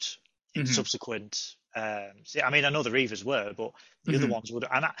out in subsequent. I know the Reavers were, but the other ones would,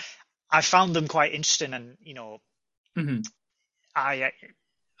 and I found them quite interesting. And I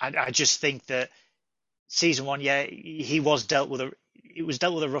just think that season 1, it was dealt with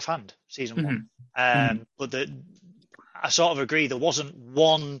a rough hand, season 1. But I sort of agree, there wasn't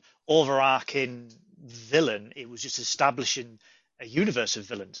one overarching villain. It was just establishing a universe of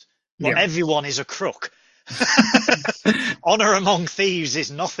villains. But everyone is a crook. Honor among thieves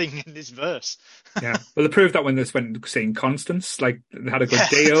is nothing in this verse. Yeah, well, they proved that when this went seeing Constance, like they had a good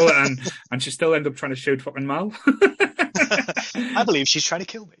deal, and she still ended up trying to shoot fucking Mal. I believe she's trying to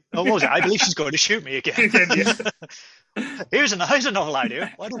kill me. Oh, what was it? I believe she's going to shoot me again. Here's a novel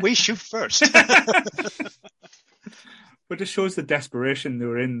idea. Why don't we shoot first? But it shows the desperation they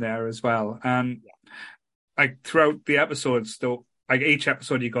were in there as well, and like throughout the episodes, though. Like each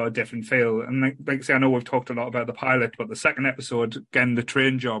episode, you got a different feel, and like I say, I know we've talked a lot about the pilot, but the second episode, again, the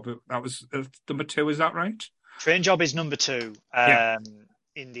train job, that was number 2. Is that right? Train job is number 2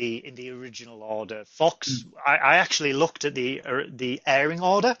 in the original order. Fox. I actually looked at the airing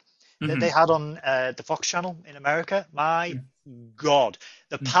order that they had on the Fox channel in America. My God,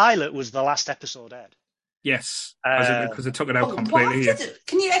 the pilot was the last episode aired. Yes, because they took it out completely.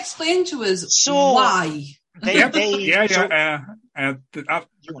 Can you explain to us why? This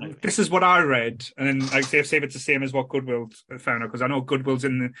is what I read, and then like see if it's the same as what Goodwill found out, because I know Goodwill's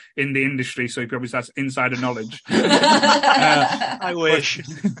in the industry, so he probably has insider knowledge. I wish.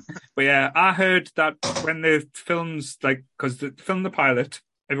 But yeah, I heard that when the films, like, because they filmed the pilot,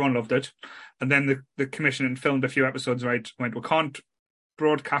 everyone loved it, and then the commission and filmed a few episodes, right, went, we can't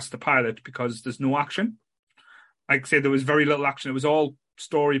broadcast the pilot because there's no action. Like I say, there was very little action. It was all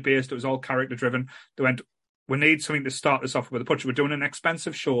story based. It was all character driven. They went, we need something to start this off with. We're doing an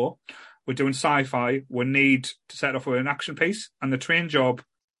expensive show. We're doing sci-fi. We need to set off with an action piece. And the train job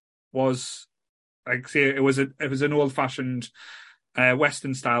was, like, say, it was an old-fashioned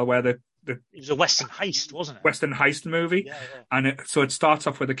Western style where it was a Western heist, wasn't it? Western heist movie. Yeah. And so it starts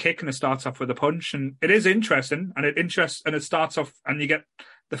off with a kick and it starts off with a punch, and it is interesting. And it starts off, and you get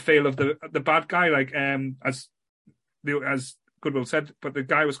the feel of the bad guy, like as Goodwill said, but the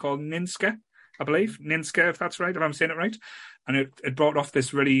guy was called Ninska, I believe. Ninska, if that's right, if I'm saying it right. And it brought off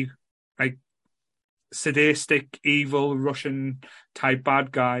this really, like, sadistic, evil Russian type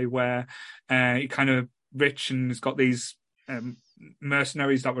bad guy where he kind of rich and has got these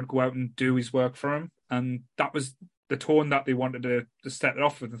mercenaries that would go out and do his work for him. And that was the tone that they wanted to set it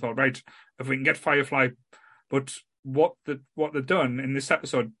off with. They thought, right, if we can get Firefly, but what they've done in this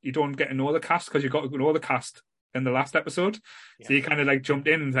episode, you don't get to know the cast because you got to know the cast in the last episode. Yeah. So you kind of like jumped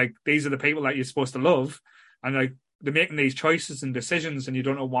in and like, these are the people that you're supposed to love, and like they're making these choices and decisions and you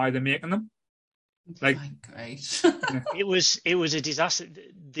don't know why they're making them. Like, great. It was a disaster.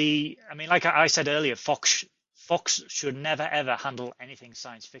 Like I said earlier, Fox should never ever handle anything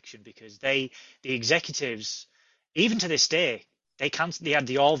science fiction, because the executives, even to this day, they cancelled. They had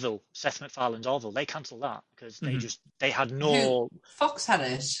the Orville, Seth MacFarlane's Orville. They cancelled that because they had no. Fox had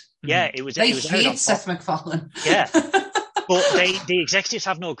it. Yeah, it was. They it was aired on hate Seth Fox. MacFarlane. Yeah, but the executives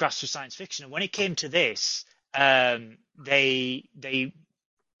have no grasp for science fiction, and when it came to this, they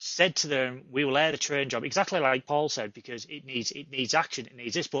said to them, "We will air the train job," exactly like Paul said, because it needs action, it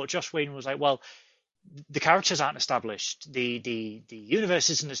needs this. But Joss Whedon was like, "Well, the characters aren't established, the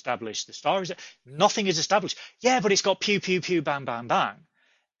universe isn't established, the stories, nothing is established. Yeah, but it's got pew pew pew, bang bang bang,"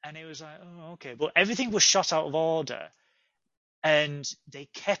 and it was like, "Oh, okay," but everything was shot out of order, and they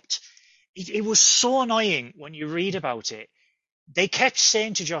kept. It was so annoying when you read about it. They kept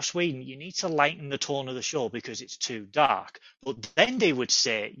saying to Joss Whedon, "You need to lighten the tone of the show because it's too dark." But then they would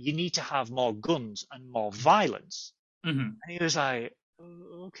say, "You need to have more guns and more violence." And he was like,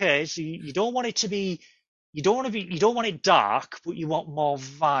 "Okay, so you don't want it to be, you don't want it dark, but you want more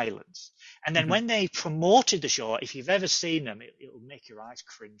violence." And then when they promoted the show, if you've ever seen them, it'll make your eyes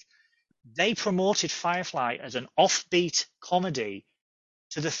cringe. They promoted Firefly as an offbeat comedy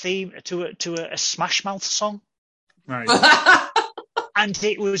to the theme to a Smash Mouth song. Right. And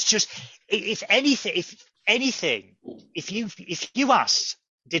it was just, if you asked,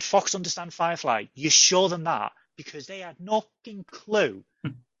 did Fox understand Firefly? You show them that, because they had no fucking clue,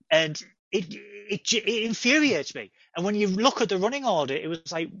 and it infuriates me. And when you look at the running order, it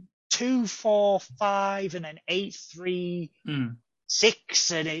was like 2, 4, 5, and then 8, 3,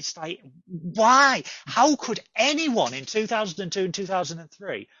 6, and it's like, why? How could anyone in 2002 and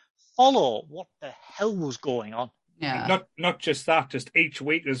 2003 follow what the hell was going on? Yeah. Not just that, just each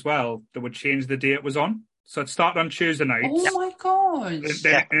week as well, they would change the day it was on. So it started on Tuesday night. Oh my God.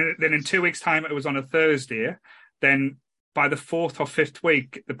 Then in 2 weeks' time, it was on a Thursday. Then by the 4th or 5th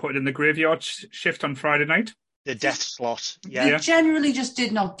week, they put it in the graveyard shift on Friday night. The death slot. They generally just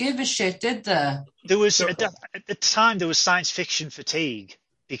did not give a shit, did they? There was at the time there was science fiction fatigue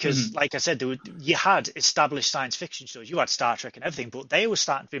because, like I said, you had established science fiction shows. You had Star Trek and everything, but they were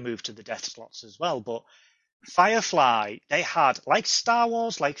starting to be moved to the death slots as well. But Firefly, they had, like Star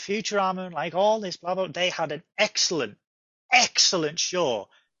Wars, like Futurama, like all this blah blah. They had an excellent show.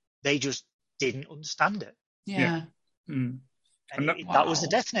 They just didn't understand it. Yeah. And that was the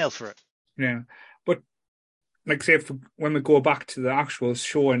death nail for it. Yeah, but like say when we go back to the actual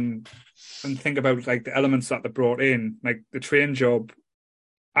show and think about like the elements that they brought in, like the train job,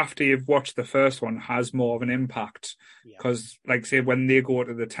 after you've watched the first one, has more of an impact because, like say, when they go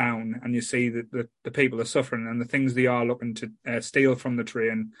to the town and you see that the people are suffering and the things they are looking to steal from the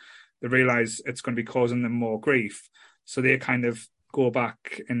train, they realise it's going to be causing them more grief, so they kind of go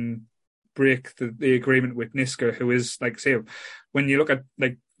back and break the agreement with Niska, who is, like say, when you look at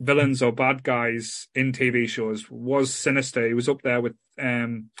like villains or bad guys in TV shows, was Sinister. He was up there with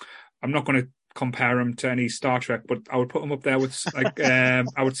I'm not going to compare him to any Star Trek, but I would put him up there with like I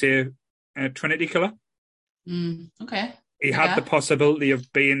would say Trinity Killer. Okay. He had the possibility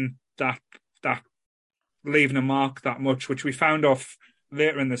of being that leaving a mark that much, which we found off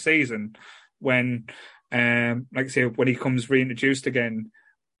later in the season when like say when he comes reintroduced again,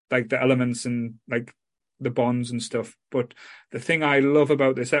 like the elements and like the bonds and stuff. But the thing I love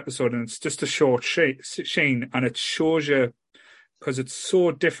about this episode, and it's just a short scene, and it shows you, because it's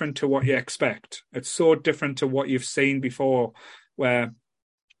so different to what you expect. It's so different to what you've seen before, where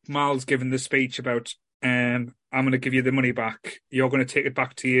Mal's given the speech about, I'm going to give you the money back. You're going to take it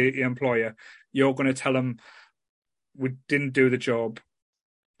back to your employer. You're going to tell him we didn't do the job.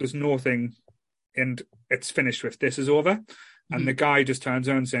 There's nothing, and it's finished with. This is over. And the guy just turns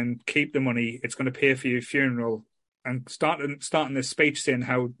around saying, keep the money. It's going to pay for your funeral. And starting this speech saying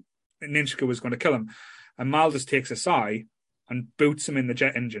how Ninchka was going to kill him. And Mal just takes a sigh and boots him in the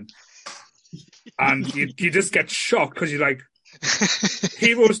jet engine. And you just get shocked because you're like,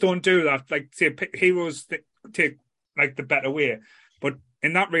 heroes don't do that. Like, say, heroes take like the better way. But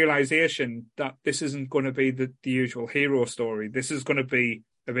in that realization that this isn't going to be the usual hero story, this is going to be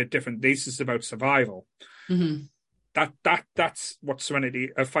a bit different. This is about survival. That's what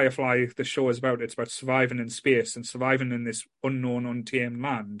Firefly, the show, is about. It's about surviving in space and surviving in this unknown, untamed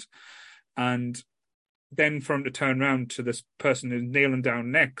land. And then for him to turn around to this person who's kneeling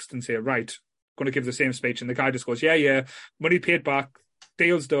down next and say, right, going to give the same speech. And the guy just goes, yeah, money paid back,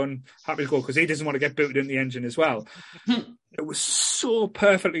 deal's done, happy to go, because he doesn't want to get booted in the engine as well. It was so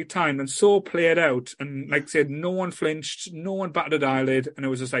perfectly timed and so played out. And like I said, no one flinched, no one batted an eyelid. And it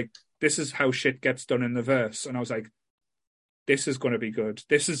was just like, this is how shit gets done in the verse. And I was like, this is going to be good.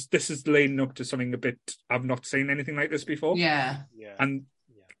 This is leading up to something a bit, I've not seen anything like this before. Yeah. And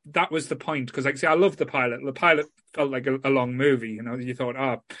that was the point. Because like I say, I love the pilot. The pilot felt like a long movie. You know, you thought,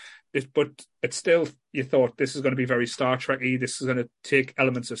 but it's still, you thought this is going to be very Star Trek-y. This is going to take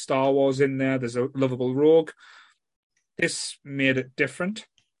elements of Star Wars in there. There's a lovable rogue. This made it different.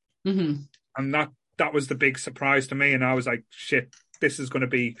 Mm-hmm. And that was the big surprise to me. And I was like, shit, this is going to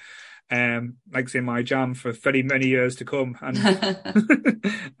be, like say, my jam for very many years to come. And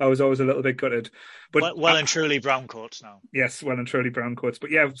I was always a little bit gutted. But well and truly brown coats now. Yes, well and truly brown coats.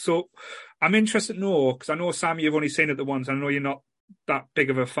 But yeah, so I'm interested to know, because I know, Sam, you've only seen it the once. I know you're not that big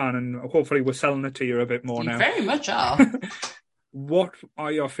of a fan, and hopefully we're selling it to you a bit more now. Very much are. What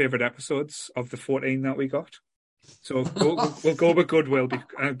are your favourite episodes of the 14 that we got? So we'll go with Goodwill.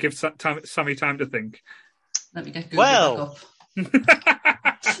 Give Sammy time to think. Let me get Google Well,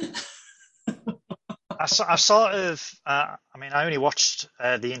 back up. I sort of, I only watched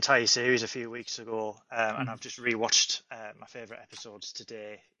the entire series a few weeks ago, and I've just rewatched my favourite episodes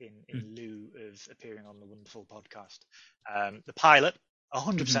today in lieu of appearing on the wonderful podcast. The pilot,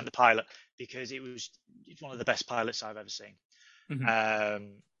 100% the pilot, because it's one of the best pilots I've ever seen.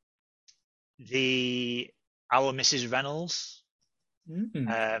 Our Mrs. Reynolds,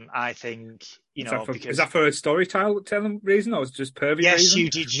 I think, is that for a storytelling reason, or is it just pervy reason? Yes, you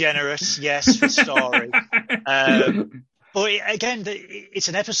degenerate. Yes, for story. But again, it's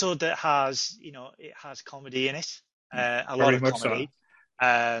an episode that has, it has comedy in it, a lot of comedy.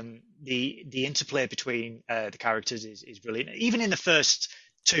 So. The interplay between the characters is brilliant. Even in the first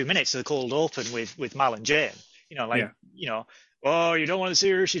 2 minutes of the cold open with Mal and Jane, oh, you don't want to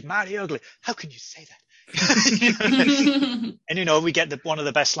see her, she's mighty ugly. How can you say that? And we get one of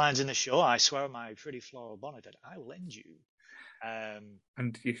the best lines in the show. I swear on my pretty floral bonnet that I will lend you.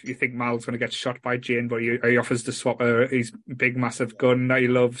 And you think Mal's going to get shot by Jane, but he offers to swap his big massive gun that he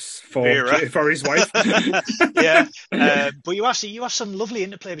loves for his wife. Yeah, but you have some lovely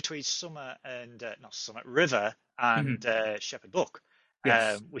interplay between River and Shepherd Book,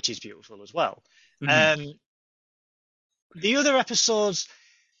 yes. Which is beautiful as well. The other episodes,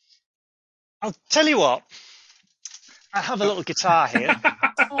 I'll tell you what, I have a little guitar here.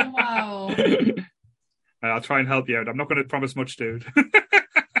 Oh, wow. I'll try and help you out. I'm not going to promise much, dude.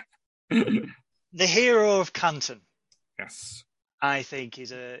 The Hero of Canton. Yes. I think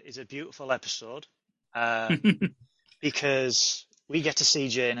is a beautiful episode because we get to see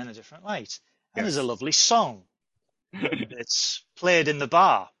Jane in a different light. And there's a lovely song that's played in the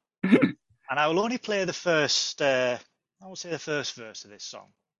bar. And I will only play the first verse of this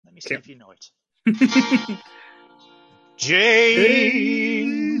song. Let me see if you know it.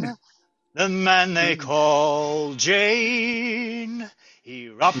 Jane, the man they call Jane, he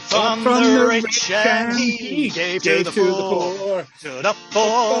robbed from the rich and he gave to the poor. Stood up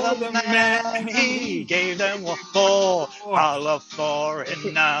for the man, he gave them what for. Our love for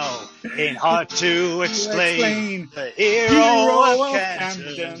him now ain't hard to explain. The hero of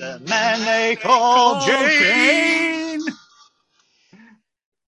Canton, the man they call Jane.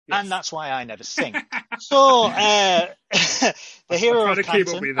 And that's why I never sing. So, the Hero of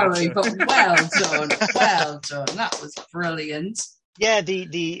Canton. Sorry, but well done. Well done. That was brilliant. Yeah,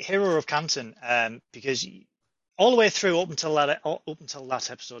 the Hero of Canton, because all the way through up until that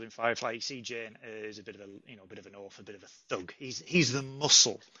episode in Firefly, you see Jane as a bit of an oaf, a bit of a thug. He's the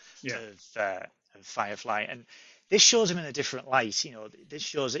muscle of Firefly, and this shows him in a different light. This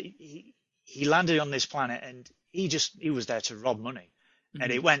shows that he landed on this planet and he was there to rob money. And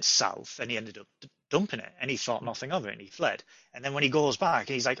it went south, and he ended up dumping it, and he thought nothing of it, and he fled. And then when he goes back,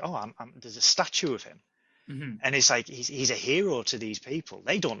 he's like, "Oh, there's a statue of him," and it's like he's a hero to these people.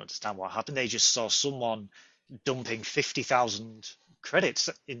 They don't understand what happened. They just saw someone dumping 50,000 credits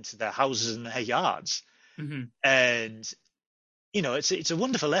into their houses and their yards, and it's a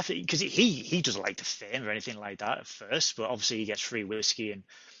wonderful effort because he doesn't like the fame or anything like that at first, but obviously he gets free whiskey and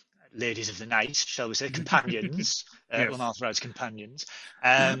ladies of the night, shall we say, companions, unauthorized companions.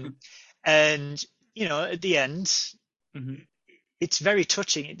 And, at the end, it's very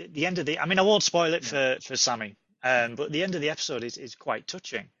touching. At the end of I won't spoil it for Sammy, but the end of the episode is quite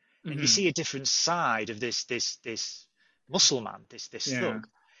touching. And you see a different side of this muscle man, this thug.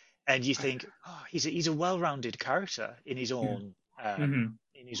 And you think, he's a well-rounded character in his own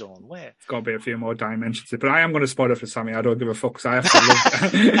in his own way. It's got to be a few more dimensions. But I am going to spoil it for Sammy. I don't give a fuck because I have to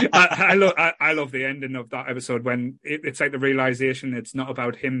love I love the ending of that episode when it's like the realization it's not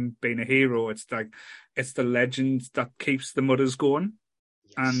about him being a hero. It's like it's the legend that keeps the Mudders going,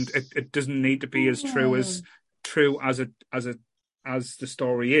 and it doesn't need to be as true as the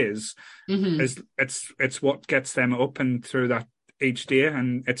story is. It's what gets them up and through that each day,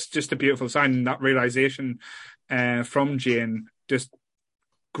 and it's just a beautiful sign. And that realization from Jane just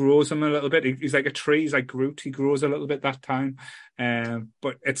grows him a little bit. He's like a tree. He's like Groot. He grows a little bit that time.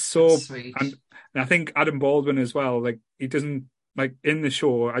 But it's so, Sweet. and I think Adam Baldwin as well. Like he doesn't like in the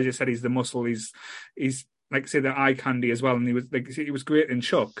show. As you said, he's the muscle. He's like say the eye candy as well. And he was great in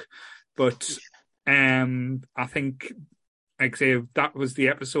Chuck, but I think. Like say that was the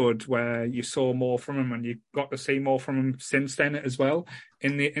episode where you saw more from him, and you got to see more from him since then as well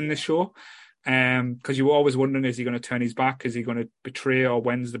in the show. Because you were always wondering, is he going to turn his back? Is he going to betray, or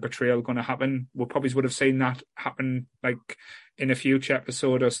when's the betrayal going to happen? We probably would have seen that happen like in a future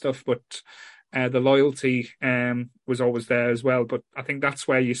episode or stuff, but the loyalty was always there as well. But I think that's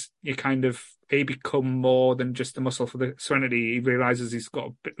where you kind of he become more than just the muscle for the Serenity. He realizes he's got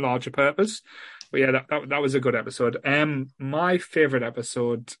a bit larger purpose. But yeah, that was a good episode. My favorite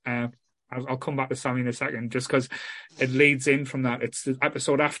episode, I'll come back to Sammy in a second, just because it leads in from that. It's the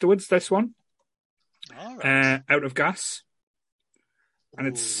episode afterwards, this one, All right. Out of Gas. And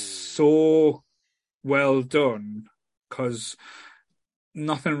it's so well done because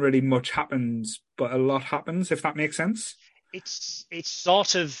nothing really much happens, but a lot happens, if that makes sense. It's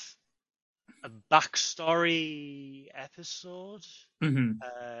sort of a backstory episode. Mm-hmm.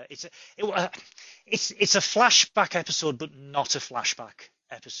 It's a flashback episode, but not a flashback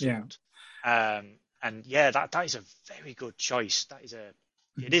episode. Yeah. And yeah, that is a very good choice.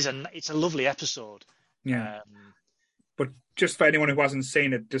 It's a lovely episode. Yeah. But just for anyone who hasn't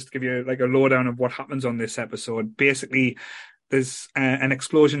seen it, just to give you like a lowdown of what happens on this episode. Basically, there's an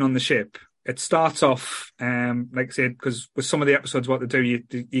explosion on the ship. It starts off, like I said, because with some of the episodes, what they do,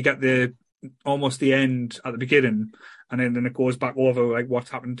 you get almost the end at the beginning, and then it goes back over like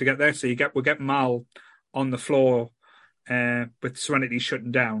what's happened to get there. So we get Mal on the floor with Serenity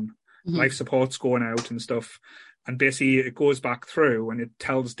shutting down, life support's going out and stuff. And basically it goes back through and it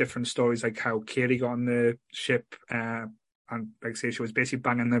tells different stories, like how Katie got on the ship, and like I say, she was basically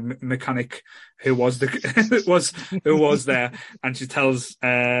banging the mechanic who was who was there, and she tells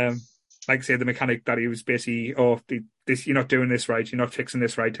like say the mechanic that he was basically, you're not doing this right, you're not fixing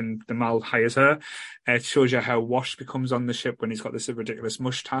this right, and the Mal hires her. It shows you how Wash becomes on the ship when he's got this ridiculous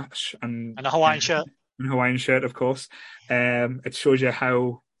mustache and a Hawaiian shirt. And Hawaiian shirt, of course. It shows you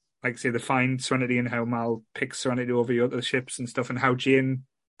how, like say, they find Serenity and how Mal picks Serenity over the other ships and stuff, and how Jane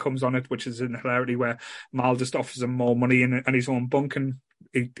comes on it, which is in hilarity where Mal just offers him more money and his own bunk, and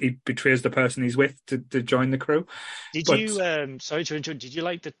he betrays the person he's with to join the crew. Sorry to interrupt, did you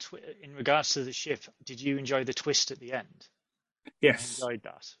like in regards to the ship, did you enjoy the twist at the end? Yes. I enjoyed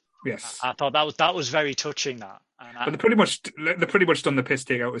that. Yes. I thought that was very touching, that. But they're pretty much done the piss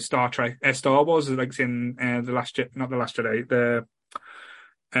take out with Star Wars, like in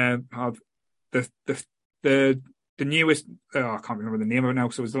the newest. I can't remember the name of it now.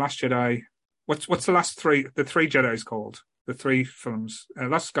 So it was the Last Jedi. What's the last three? The three Jedis called? The three films.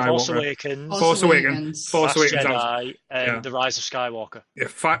 Last Skywalker. Force Awakens. Last Jedi, and The Rise of Skywalker. Yeah,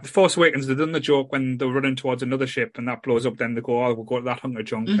 Force Awakens. They've done the joke when they're running towards another ship and that blows up. Then they go, we'll go to that hunker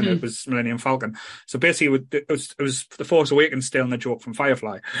junk, and it was Millennium Falcon. So basically, it was the Force Awakens stealing the joke from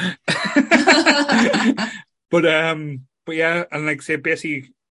Firefly. But yeah, and like I say,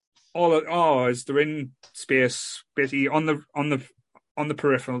 basically, is they're in space, basically on the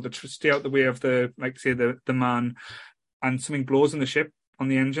peripheral to stay out the way of the man, and something blows in the ship on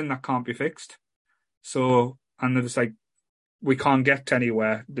the engine that can't be fixed. So, and they're just like, we can't get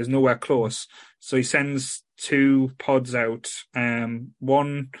anywhere. There's nowhere close. So he sends two pods out.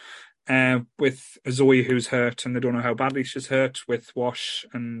 One with Zoe who's hurt, and they don't know how badly she's hurt. With Wash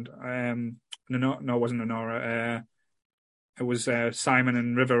and no, it wasn't Honora. It was Simon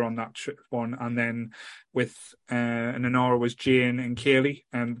and River on that one, and then with and Honora was Jane and Kaylee,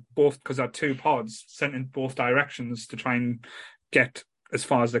 and both, because they're two pods sent in both directions to try and get as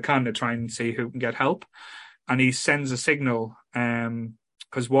far as they can to try and see who can get help. And he sends a signal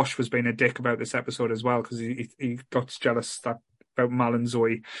because Wash was being a dick about this episode as well, because he got jealous about Mal and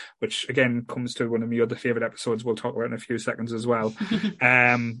Zoe, which again comes to one of my other favourite episodes we'll talk about in a few seconds as well.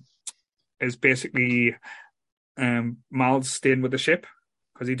 Is basically Mal's staying with the ship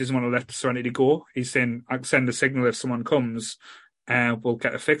because he doesn't want to let Serenity go. He's saying, I'll send a signal if someone comes, we'll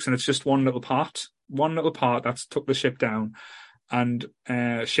get a fix. And it's just one little part that's took the ship down. And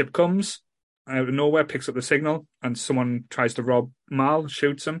ship comes out of nowhere, picks up the signal, and someone tries to rob Mal,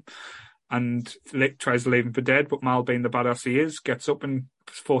 shoots him, and tries to leave him for dead. But Mal, being the badass he is, gets up and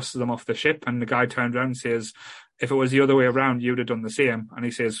forces them off the ship. And the guy turns around and says, if it was the other way around, you'd have done the same. And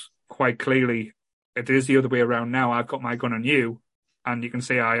he says quite clearly, it is the other way around now. I've got my gun on you, and you can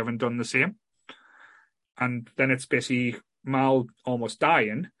say I haven't done the same. And then it's basically Mal almost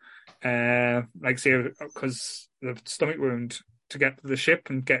dying, like say, because the stomach wound to get to the ship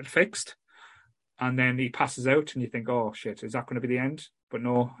and get fixed. And then he passes out, and you think, oh, shit, is that going to be the end? But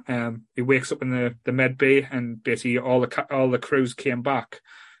no, he wakes up in the med bay, and basically all the crews came back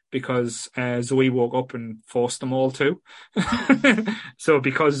because Zoe woke up and forced them all to. So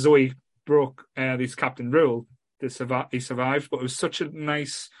because Zoe broke this captain rule, he survived. But it was such a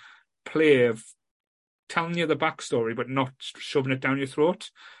nice play of telling you the backstory, but not shoving it down your throat.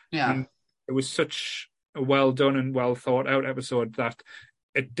 Yeah. And it was such a well done and well thought out episode that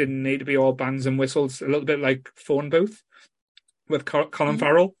it didn't need to be all bangs and whistles. A little bit like Phone Booth with Colin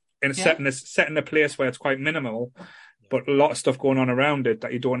Farrell set in a place where it's quite minimal, but a lot of stuff going on around it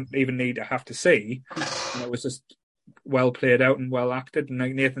that you don't even need to have to see. And it was just well played out and well acted. And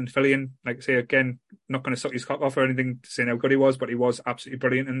like Nathan Fillion, like I say again, not going to suck his cock off or anything to say how good he was, but he was absolutely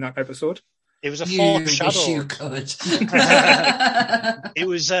brilliant in that episode. It was a foreshadowed. You could. It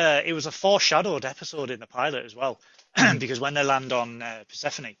was a foreshadowed episode in the pilot as well, because when they land on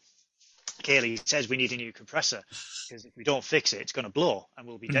Persephone, Kaylee says we need a new compressor because if we don't fix it, it's going to blow and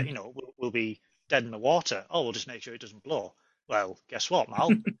we'll be dead. You know, we'll be dead in the water. Oh, we'll just make sure it doesn't blow. Well, guess what,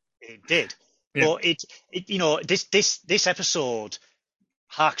 Mal? It did. Yeah. But it you know, this episode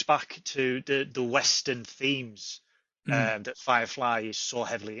harks back to the Western themes that Firefly is so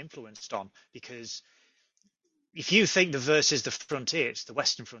heavily influenced on, because if you think the versus the frontiers, the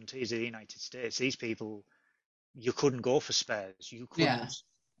Western frontiers of the United States, these people, you couldn't go for spares, you couldn't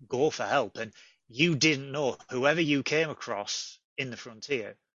go for help, and you didn't know whoever you came across in the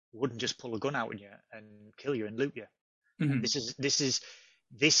frontier wouldn't just pull a gun out on you and kill you and loot you. And this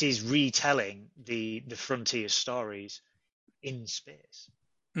is retelling the frontier stories in space,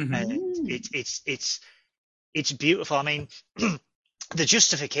 and it's beautiful. I mean, the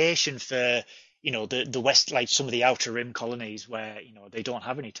justification for, you know, the West, like some of the Outer Rim colonies where, you know, they don't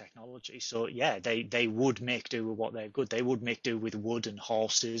have any technology. So yeah, they would make do with what they're good. They would make do with wood and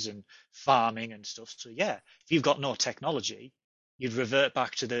horses and farming and stuff. So yeah, if you've got no technology, you'd revert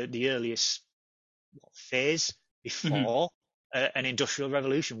back to the earliest phase before an industrial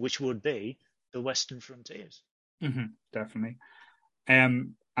revolution, which would be the Western frontiers. Definitely.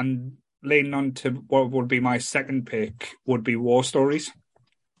 And leaning on to what would be my second pick would be War Stories.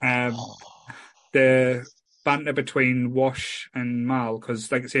 The banter between Wash and Mal,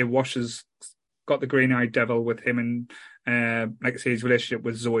 because like I say, Wash has got the green-eyed devil with him, and like I say, his relationship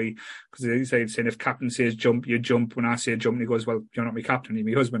with Zoe, because he's saying if Captain says jump, you jump. When I say jump, and he goes, well, you're not my captain, you're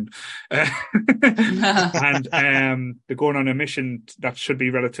my husband. And they're going on a mission that should be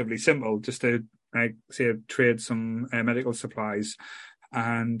relatively simple, just to like say trade some medical supplies.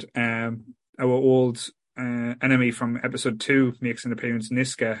 And our old enemy from episode 2 makes an appearance,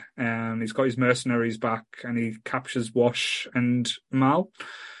 Niska. He's got his mercenaries back, and he captures Wash and Mal,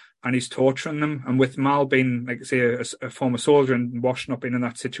 and he's torturing them. And with Mal being, like say, a former soldier and Wash not being in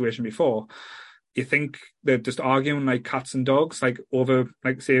that situation before, you think they're just arguing like cats and dogs, like over,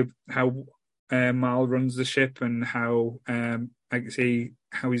 like say, how Mal runs the ship and how, like say,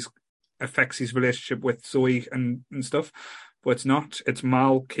 how he affects his relationship with Zoe and stuff. But it's not. It's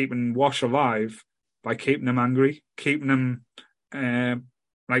Mal keeping Wash alive by keeping him angry, keeping him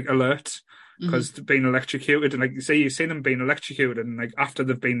like alert, because they've been electrocuted. And like you say, you've seen them being electrocuted, and like after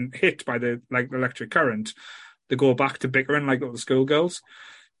they've been hit by the electric current, they go back to bickering like little schoolgirls.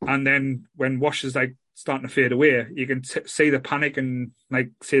 And then when Wash is like starting to fade away, you can see the panic and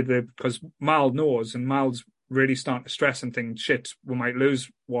like say because Mal knows, and Mal's really starting to stress and think, shit, we might lose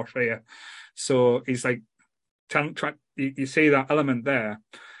Wash here. So he's like, you see that element there,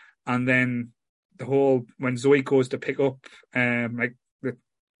 and then the whole when Zoe goes to pick up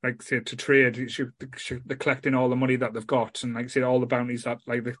say to trade, they're collecting all the money that they've got, and like say all the bounties that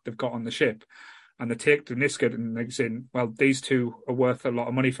like they've got on the ship, and they take to Niska and like saying, well, these two are worth a lot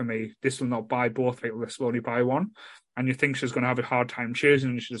of money for me. This will not buy both people. This will only buy one. And you think she's going to have a hard time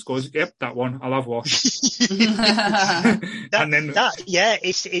choosing, and she just goes, "Yep, that one. I'll have Wash." And then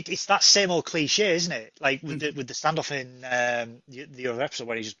it's that same old cliche, isn't it? Like with the standoff in the other episode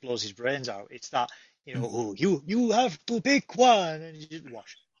where he just blows his brains out. It's that, you know, oh, you have to pick one, and you just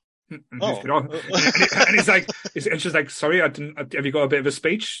Wash. And he's like, and she's like, "Sorry, I didn't. Have you got a bit of a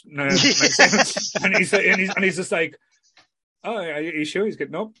speech?" And he's just like, "Oh, are you sure?" He's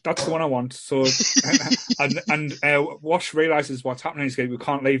getting up. That's the one I want. So, and Wash realizes what's happening. He's like, "We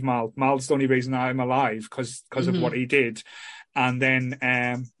can't leave Mal. Mal's the only reason I'm alive because of what he did." And then,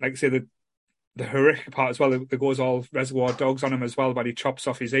 like I say, the horrific part as well, there goes all Reservoir Dogs on him as well, but he chops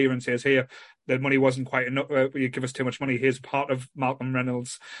off his ear and says, "Here, the money wasn't quite enough. You give us too much money. Here's part of Malcolm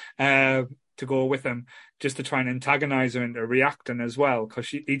Reynolds to go with him," just to try and antagonize her into reacting as well, because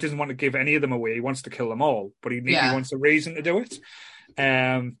he doesn't want to give any of them away. He wants to kill them all, but he wants a reason to do it,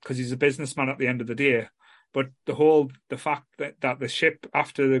 because he's a businessman at the end of the day. But the fact that the ship,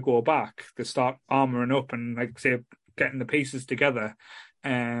 after they go back, they start armoring up and, like, say, getting the pieces together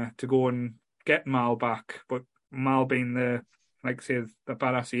to go and get Mal back. But Mal, being the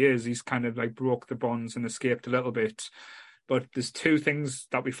badass he is, he's kind of like broke the bonds and escaped a little bit. But there's two things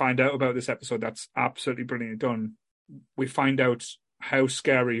that we find out about this episode that's absolutely brilliantly done. We find out how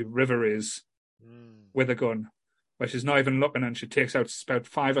scary River is with a gun, where she's not even looking, and she takes out about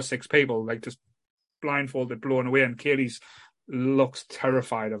 5 or 6 people, like, just blindfolded, blown away, and Kaylee's looks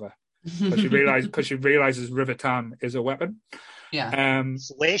terrified of her. Because she realizes River Tam is a weapon. Yeah. It's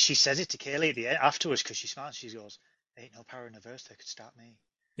the way she says it to Kaylee at the end, afterwards, because she smiles, she goes, "Ain't no power in the verse that could stop me."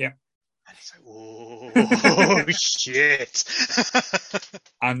 Yeah. And it's like, whoa, shit.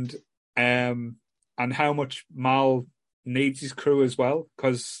 And how much Mal needs his crew as well,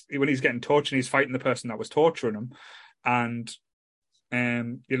 because when he's getting tortured, he's fighting the person that was torturing him, and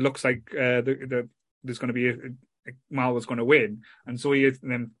it looks like there's going to be Mal was going to win, and so he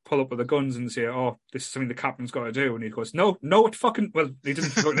then pull up with the guns and say, "Oh, this is something the captain's got to do," and he goes, "No, it fucking..." Well, he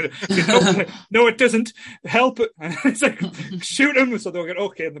doesn't. No, it doesn't. Help it! And it's like, shoot him. So they'll get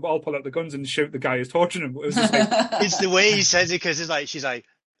okay, and they all pull out the guns and shoot the guy who's torturing him. It was just like, it's the way he says it, because it's like, she's like,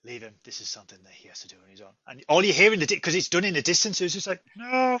 "Leave him. This is something that he has to do on his own." And all you hear because it's done in the distance, it's just like,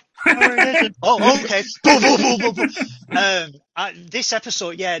 no, it isn't. Oh, okay. Boom, boom, boom, boom, boom. This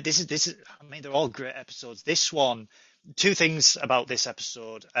episode, this is. I mean, they're all great episodes. This one, 2 things about this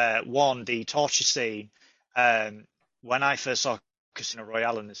episode. One, the torture scene. When I first saw Casino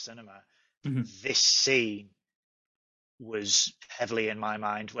Royale in the cinema, this scene was heavily in my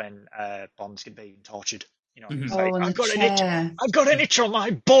mind when Bond's being tortured. You know, it's like, I've got an itch on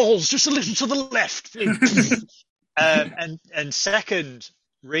my balls, just a little to the left. And second,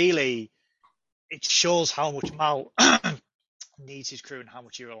 really, it shows how much Mal needs his crew and how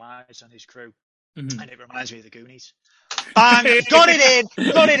much he relies on his crew. And it reminds me of the Goonies. Bang! Got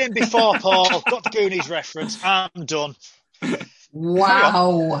it in before Paul. Got the Goonies reference. I'm done.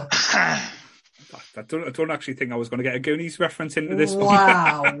 Wow. I don't actually think I was going to get a Goonies reference into this one.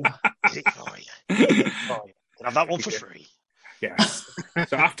 Wow. Did it for you. Can have that one for free. Yes.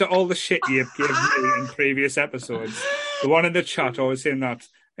 So after all the shit you've given me in previous episodes, the one in the chat always saying that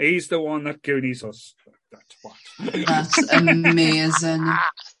he's the one that Goonies us. That's what. That's amazing.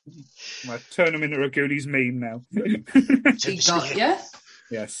 I'll turn him into a Goonies meme now. He got you?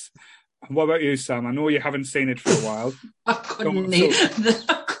 Yes. And what about you, Sam? I know you haven't seen it for a while. I couldn't even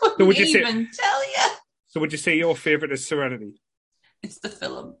tell you. So would you say your favourite is Serenity? It's the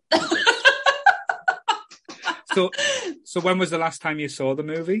film. So when was the last time you saw the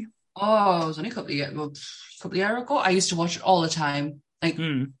movie? Oh, it was only a couple of years ago. I used to watch it all the time.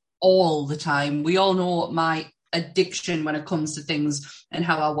 All the time. We all know my addiction when it comes to things and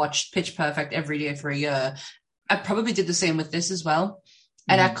how I watched Pitch Perfect every day for a year. I probably did the same with this as well.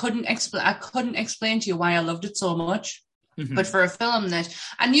 And I couldn't explain to you why I loved it so much. But for a film that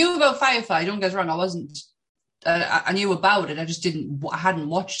I knew about Firefly, don't get us wrong, I knew about it. I hadn't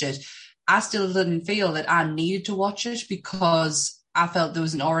watched it. I still didn't feel that I needed to watch it because I felt there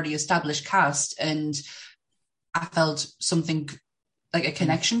was an already established cast and I felt something like a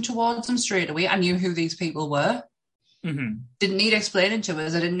connection towards them straight away. I knew who these people were. Didn't need explaining to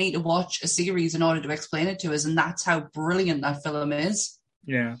us. I didn't need to watch a series in order to explain it to us. And that's how brilliant that film is.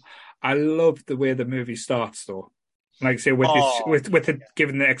 Yeah. I love the way the movie starts though. Like say with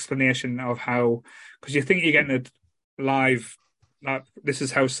giving the explanation of how, because you think you're getting it live, this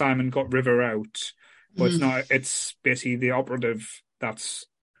is how Simon got River out, but it's not. It's basically the operative that's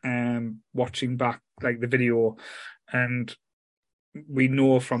watching back like the video, and we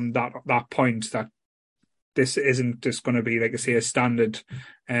know from that point that this isn't just going to be like say a standard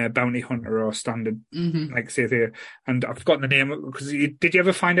bounty hunter or standard like say there. And I've forgotten the name because did you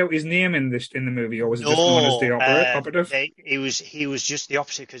ever find out his name in the movie, or was it just known as the operative? He was just the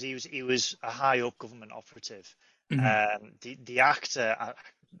opposite because he was a high up government operative. The actor,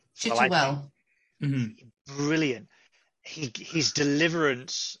 brilliant. His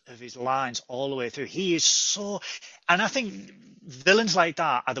deliverance of his lines all the way through. He is so, and I think villains like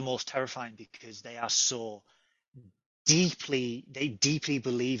that are the most terrifying because they are so they deeply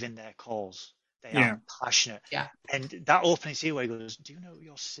believe in their cause. They are passionate. Yeah. And that opening scene where he goes, "Do you know what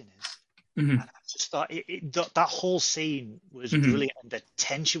your sin is?" Mhm. And I just thought that whole scene was Mhm. brilliant, and the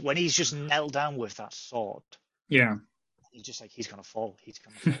tension when he's just knelt down with that sword, Yeah. he's just like, he's gonna fall, he's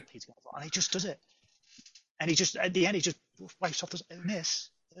gonna fall, he's gonna fall, and he just does it. And he just at the end he just wipes off this. Oh, miss.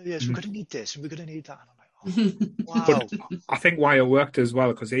 Oh yes, we're Mhm. gonna need this, and we're gonna need that. And I'm like, But wow. I think why it worked as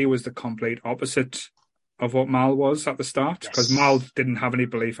well, because he was the complete opposite of what Mal was at the start. Because Mal Yes. didn't have any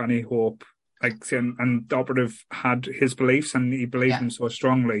belief, any hope. And the operative had his beliefs, and he believed Yeah. them so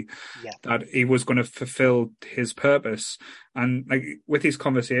strongly Yeah. that he was going to fulfill his purpose. And like with his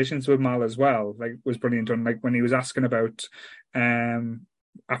conversations with Mal as well, like was brilliant. And like when he was asking about,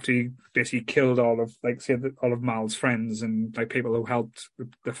 after he basically killed all of all of Mal's friends and like people who helped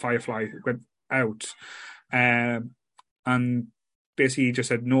the Firefly went out, and basically he just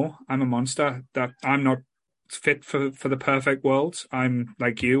said, "No, I'm a monster. That I'm not fit for the perfect world. I'm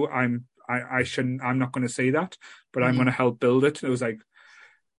like you. I shouldn't. I'm not going to say that, but I'm going to help build it." It was like,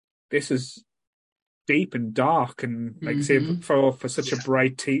 this is deep and dark, and like say Mhm. for such a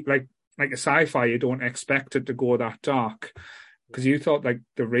bright like a sci-fi, you don't expect it to go that dark. Because you thought like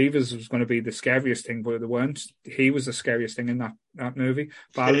the Reavers was going to be the scariest thing, but they weren't. He was the scariest thing in that movie.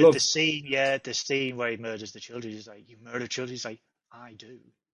 But I The love. scene, the scene where he murders the children. He's like, "You murder children." He's like, "I do."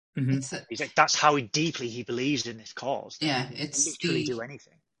 Mhm. It's a, He's like, that's how deeply he believes in this cause. That yeah, he will it's literally do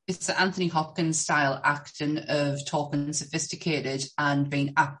anything. the Anthony Hopkins style acting of talking sophisticated and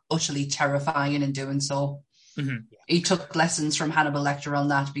being utterly terrifying in doing so. Mhm. He took lessons from Hannibal Lecter on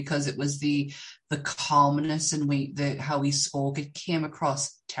that, because it was the calmness and how he spoke. It came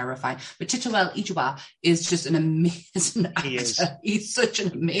across terrifying. But Chiwetel Ejiofor is just an amazing He is. actor. He's such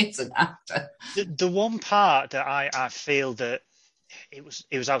an amazing actor. The one part that I feel that it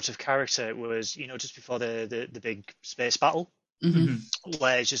was out of character was, just before the big space battle, Hmm. Mhm.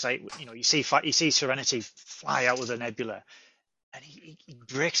 where it's just like, you see Serenity fly out of the nebula, and he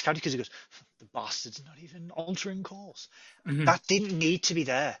breaks character because he goes, "The bastard's not even altering course." Mhm. That didn't need to be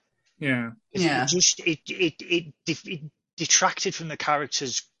there. Yeah. Because it Yeah. just it detracted from the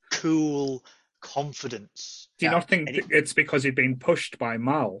character's cool confidence. Do you Yeah. not think And it it's because he'd been pushed by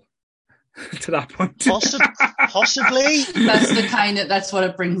Mal to that point? possibly, That's what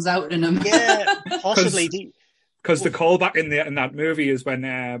it brings out in him. yeah, possibly. Because the callback in that movie is when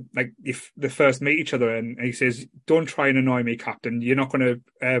like if they first meet each other, and he says, "Don't try and annoy me, Captain. You're not gonna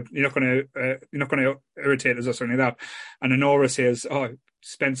irritate us or something like that." And Honora says, "Oh,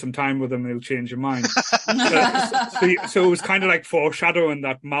 spend some time with him; he'll change your mind." So it was kind of like foreshadowing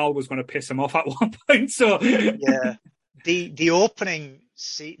that Mal was going to piss him off at one point. So Yeah, the opening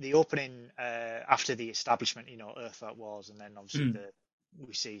after the establishment, Earth that was, and then obviously Mm.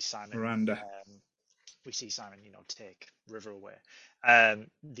 we see Simon. Miranda. Take River away.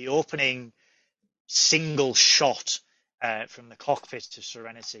 The opening single shot from the cockpit to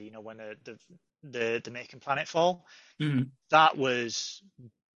Serenity, when the making planet fall, Mm. that was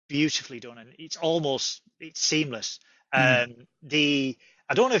beautifully done, and it's seamless. Mm.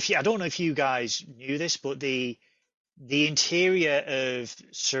 I don't know if you guys knew this, but the interior of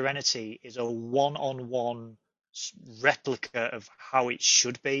Serenity is a one-on-one replica of how it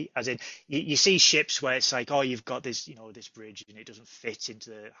should be. As in, you see ships where it's like, oh, you've got this, this bridge, and it doesn't fit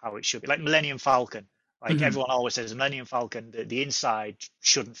into how it should be. Like Millennium Falcon. Like Mhm. everyone always says, Millennium Falcon, the inside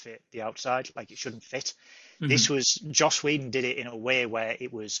shouldn't fit the outside. Like it shouldn't fit. Mhm. Joss Whedon did it in a way where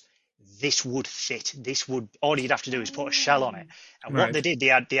it was, this would fit. All you'd have to do is put a shell on it. And what Right. they did, they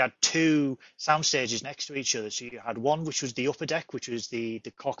had two sound stages next to each other. So you had one which was the upper deck, which was the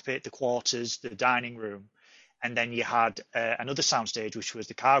cockpit, the quarters, the dining room, and then you had another soundstage which was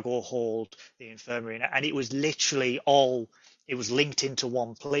the cargo hold, the infirmary, and it was literally it was linked into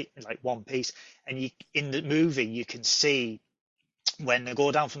one piece. And in the movie you can see when they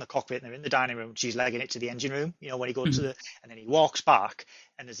go down from the cockpit and they're in the dining room, she's legging it to the engine room, when he goes Mhm. and then he walks back,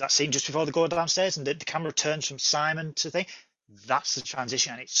 and there's that scene just before they go downstairs, and the camera turns from Simon to thing. That's the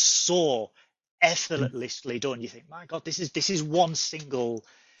transition, and it's so effortlessly done. You think, my God, this is one single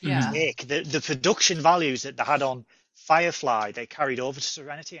Yeah. take. The production values that they had on Firefly, they carried over to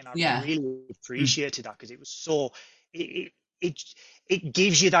Serenity, and I Yeah. really appreciated that, because it was so it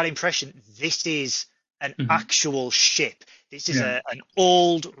gives you that impression. This is an Mhm. actual ship. This is Yeah. an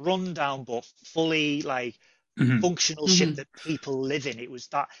old, rundown, but fully Mhm. functional ship that people live in. It was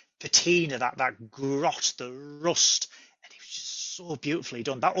that patina, that grot, the rust, and it was just so beautifully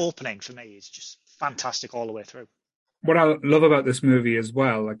done. That opening for me is just fantastic all the way through. What I love about this movie as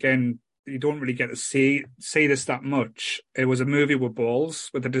well, again, you don't really get to see this that much. It was a movie with balls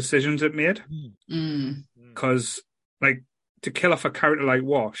with the decisions it made. Mm. Because, like, to kill off a character like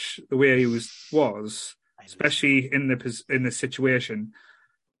Wash the way he was, I know. especially in the situation,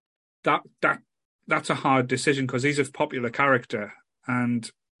 that's a hard decision because he's a popular character, and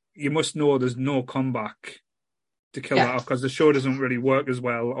you must know there's no comeback to kill that off because the show doesn't really work as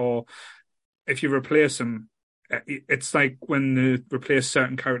well. Or if you replace him, it's like when they replace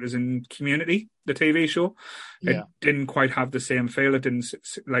certain characters in Community, the TV show. It didn't quite have the same feel. It didn't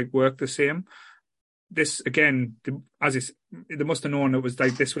like work the same. This again, they must have known it was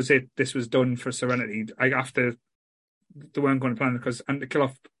like this was it. This was done for Serenity. Like after they weren't going to plan it and to kill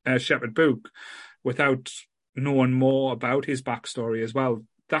off Shepherd Book without knowing more about his backstory as well.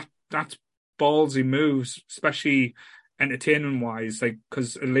 That's ballsy moves, especially entertainment wise, like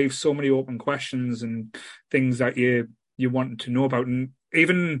because it leaves so many open questions and things that you want to know about, and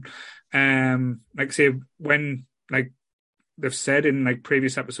even like say when like they've said in like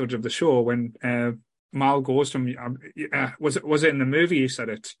previous episodes of the show when Mal goes to him, was it in the movie you said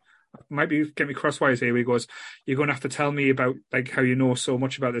it? Might be get me crosswise here. He goes, "You're going to have to tell me about like how you know so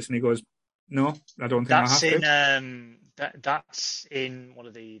much about this," and he goes, "No, I don't think I have to." That's in one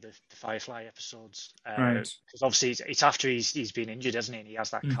of the Firefly episodes. Right. Because obviously it's after he's been injured, hasn't he? And he has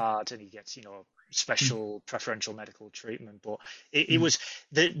that card and he gets, special preferential medical treatment. But it was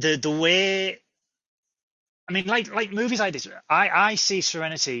the way, I mean, like movies like this, I see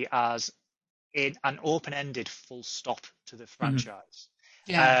Serenity as an open-ended full stop to the franchise.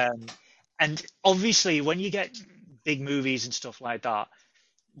 Yeah. And obviously when you get big movies and stuff like that,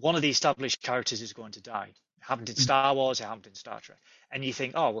 one of the established characters is going to die. It happened in Star Wars, it happened in Star Trek, and you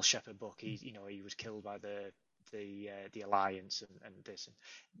think, oh well, Shepherd Book, he was killed by the Alliance and this.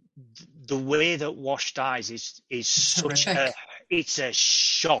 And the way that Wash dies is such it's a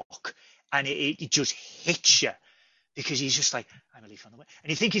shock, and it just hits you because he's just like, I'm a leaf on the way,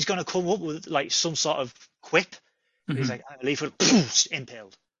 and you think he's going to come up with like some sort of quip. He's like, I'm a leaf,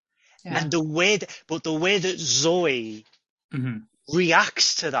 impaled, and the way that Zoe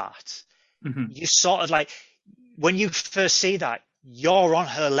reacts to that, you sort of like. When you first see that, you're on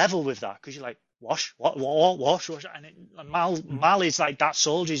her level with that because you're like, Wash, and Mal is like that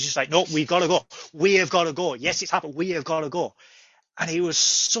soldier. He's just like, no, we've got to go. We have got to go. Yes, it's happened. We have got to go. And it was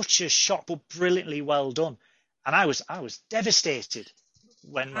such a shock, but brilliantly well done. And I was devastated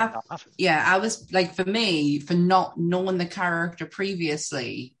when that happened. Yeah, I was like, for me, for not knowing the character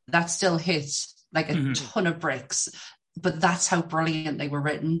previously, that still hits like a ton of bricks. But that's how brilliant they were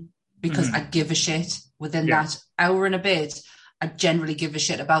written. Because I give a shit within that hour and a bit. I generally give a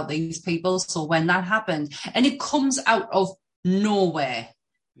shit about these people. So when that happened, and it comes out of nowhere,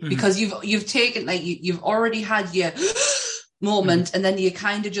 because you've taken like you've already had your moment, and then you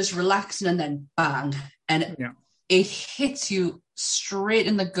kind of just relaxing, and then bang, and it hits you straight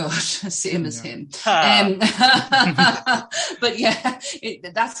in the gut, same as him. But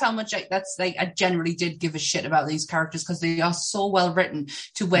that's how much I generally did give a shit about these characters because they are so well written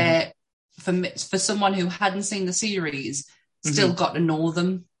to where for someone who hadn't seen the series still got to know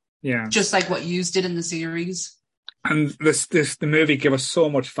them. Yeah. Just like what you did in the series. And the movie gave us so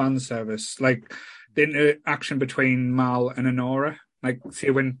much fan service. Like the interaction between Mal and Honora. Like, see,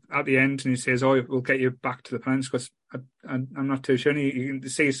 when at the end, and he says, "Oh, we'll get you back to the planet," because I'm not too sure. And you can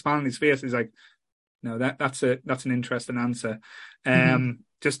see a smile on his face. He's like, "No, that's an interesting answer."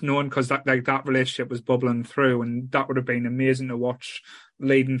 Just knowing because that relationship was bubbling through, and that would have been amazing to watch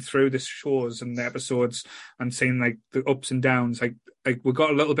leading through the shows and the episodes and seeing like the ups and downs. Like we got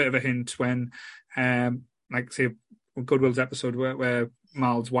a little bit of a hint when, like say, Goodwill's episode where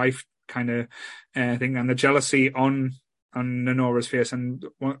Mal's wife kind of thing, and the jealousy on Honora's face, and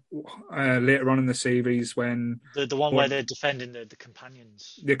later on in the series when the one where they're defending the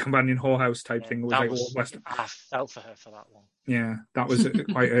companions, the companion whorehouse type thing was I felt for her for that one. Yeah, that was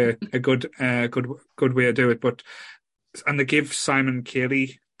quite a good way to do it. But and they give Simon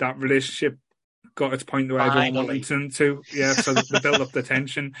Cayley that relationship got its point where everyone wanted them to, so they build up the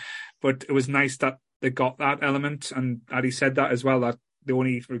tension. But it was nice that they got that element, and he said that as well, that the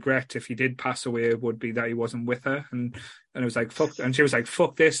only regret if he did pass away would be that he wasn't with her, and it was like fuck, and she was like,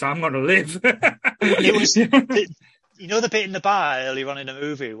 "Fuck this, I'm gonna live." It was, the bit in the bar earlier on in the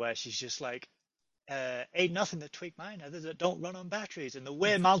movie where she's just like, "Ain't nothing that tweak mine other that don't run on batteries," and the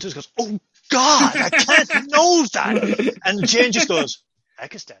way Mal just goes, "Oh God, I can't know that," and Jane just goes, "I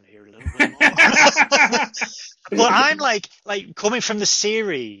could stand here a little bit more." But I'm like coming from the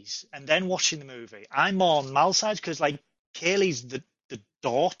series and then watching the movie, I'm more on Mal's side because like Kaylee's the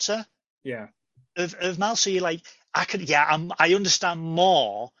daughter of Mal, so you're like, I understand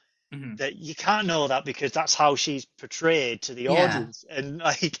more that you can't know that because that's how she's portrayed to the audience, and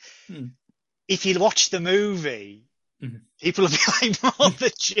like if you watch the movie Mhm. People have been like more on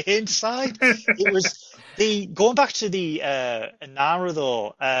the Jane side. It was going back to the Inara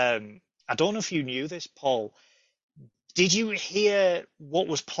though. I don't know if you knew this, Paul. Did you hear what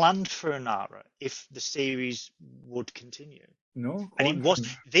was planned for Inara if the series would continue? No, go And on.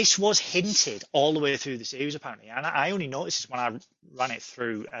 this was hinted all the way through the series apparently, and I only noticed this when I ran it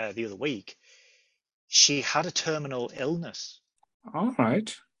through the other week. She had a terminal illness, All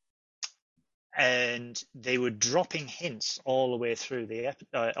right. and they were dropping hints all the way through the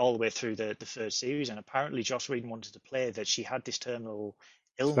first series. And apparently, Joss Whedon wanted to play that she had this terminal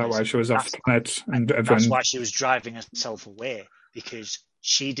illness. That's why she was off the planet, and That's everyone. why she was driving herself away, because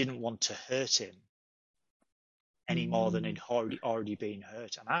she didn't want to hurt him any more than he'd already been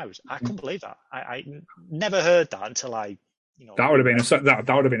hurt. And I couldn't believe that. I never heard that until That would have been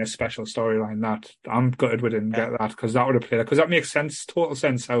that would have been a special storyline. That I'm gutted we didn't get that, because that would have played it, because that makes sense, total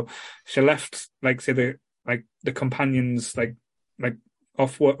sense. How she left, like, say the companions, like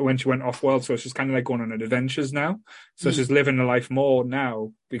off when she went off world, so she's kind of like going on adventures now. So she's living a life more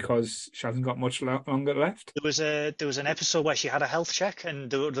now because she hasn't got much longer left. There was an episode where she had a health check,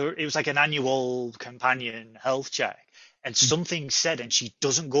 and it was like an annual companion health check, and something said, and she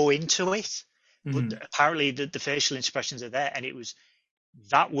doesn't go into it. But apparently the facial expressions are there, and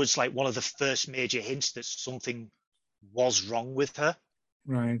that was like one of the first major hints that something was wrong with her.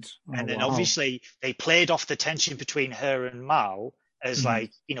 Right. And then obviously they played off the tension between her and Mal as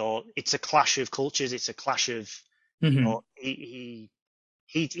like, it's a clash of cultures, it's a clash of, he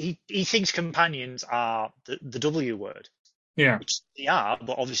thinks companions are the W word. Yeah. Which they are,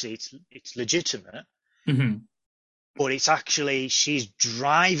 but obviously it's legitimate. Mm-hmm. But it's actually, she's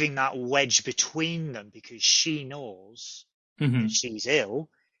driving that wedge between them because she knows that she's ill.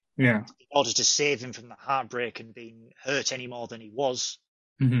 Yeah. In order to save him from the heartbreak and being hurt any more than he was,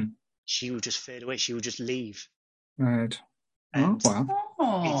 she would just fade away. She would just leave. Right. And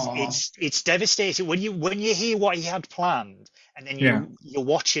wow. It's devastating when you hear what he had planned, and then you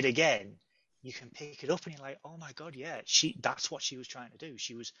watch it again. You can pick it up and you're like, oh my God, yeah, that's what she was trying to do.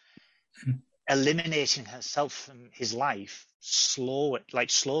 She was eliminating herself from his life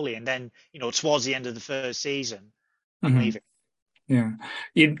slowly, and then towards the end of the first season, I'm leaving. Yeah,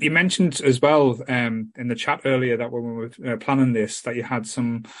 you mentioned as well in the chat earlier that when we were planning this, that you had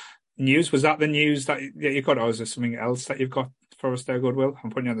some news. Was that the news that you got, or is there something else that you've got for us there, Goodwill? I'm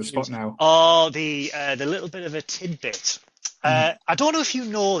putting you on the spot now. Oh, the little bit of a tidbit. I don't know if you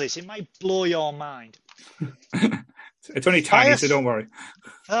know this. It might blow your mind. It's only tiny, so don't worry.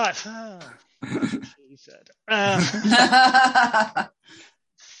 She said.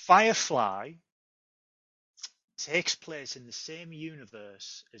 Firefly takes place in the same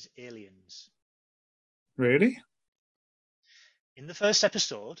universe as Aliens. Really? In the first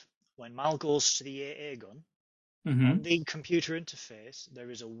episode, when Mal goes to the AA gun, on the computer interface, there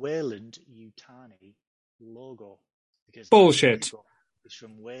is a Weyland Yutani logo. Because bullshit. It's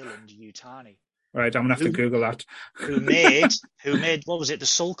from Weyland Yutani. Right, I'm gonna have to Google that. Who made what was it? The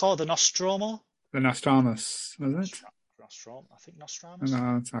Sulcor, the Nostromo? The Nostradamus, was it? I think Nostradamus.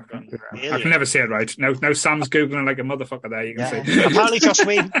 No, I can never say it right. Now Sam's googling like a motherfucker. There, you can see. Apparently,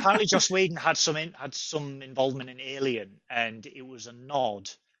 Joss Whedon had some involvement in Alien, and it was a nod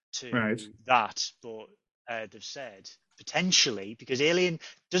to that. But they've said potentially, because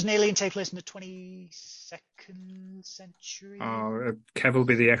doesn't Alien take place in the 22nd century? Oh, Kev will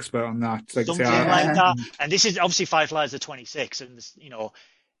be the expert on that. Something like that. And this is obviously Firefly is the 26th, and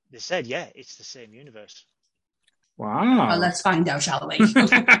they said it's the same universe. Wow. Well, let's find out, shall we?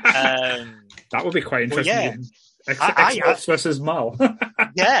 That would be quite interesting. X-Force versus Mal.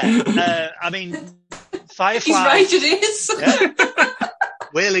 I mean, Firefly. He's right, it is.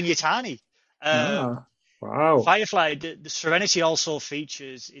 Weyland Yutani. Wow. Firefly, the Serenity also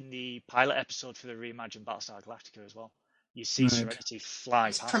features in the pilot episode for the reimagined Battlestar Galactica as well. You see Serenity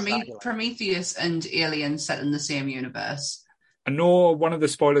fly past Prometheus and Alien set in the same universe. I know one of the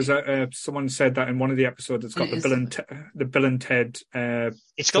spoilers. Someone said that in one of the episodes, it's got the Bill and Ted.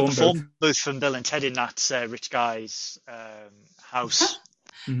 It's got the phone booth from Bill and Ted in that rich guy's house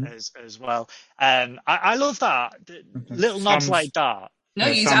as well. I love that little nods like that. No,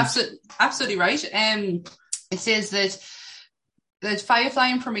 he's absolutely right. It says that Firefly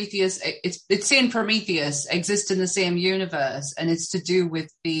and Prometheus, it's saying Prometheus exist in the same universe, and it's to do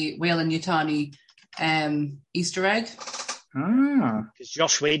with the Weyland Yutani Easter egg. Because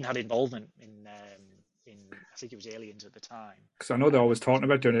Joss Whedon had involvement in I think it was Aliens at the time. Because I know they're always talking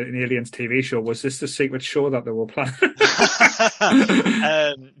about doing an Aliens TV show. Was this the secret show that they were planning?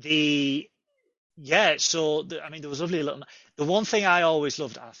 There was lovely little. The one thing I always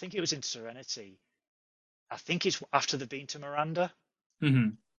loved, I think it was in Serenity. I think it's after they've been to Miranda.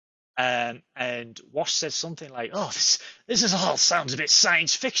 Mm-hmm. And Wash says something like, "Oh, this is all sounds a bit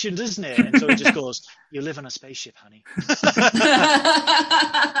science fiction, doesn't it?" And so he just goes, "You live on a spaceship, honey."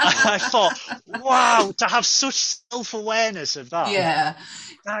 I thought, wow, to have such self-awareness of that. Yeah.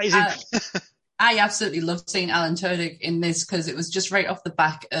 That is incredible. I absolutely loved seeing Alan Tudyk in this because it was just right off the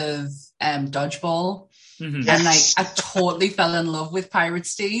back of Dodgeball. Mm-hmm. And like I totally fell in love with Pirate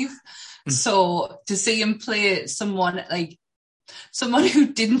Steve. So to see him play someone who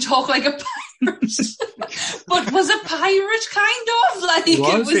didn't talk like a pirate, but was a pirate kind of like he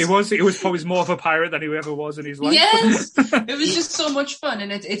was probably more of a pirate than he ever was in his life. Yes, it was just so much fun,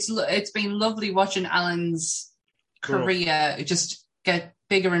 and it's been lovely watching Alan's career just get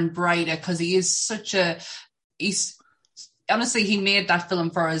bigger and brighter because honestly, he made that film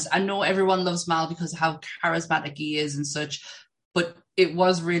for us. I know everyone loves Mal because of how charismatic he is and such, but it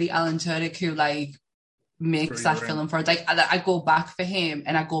was really Alan Tudyk who like makes that film for us. Like I go back for him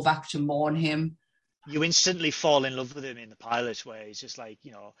and I go back to mourn him. You instantly fall in love with him in the pilot where he's just like,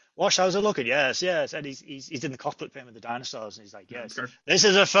 Wash, how's it looking? Yes. And he's in the cockpit playing with the dinosaurs and he's like, yes, this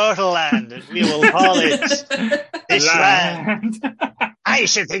is a fertile land and we will call it this land. I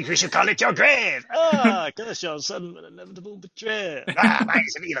should think we should call it your grave. Curse your son with inevitable betrayal.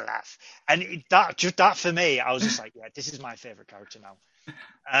 Mine's an evil laugh. And that for me, I was just like, yeah, this is my favourite character now.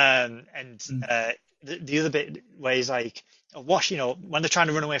 The other bit where he's like, Wash, when they're trying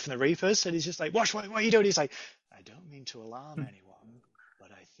to run away from the Reapers, and he's just like, Wash, what are you doing? He's like, I don't mean to alarm anyone,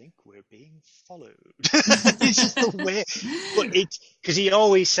 but I think we're being followed. It's just the way, but because he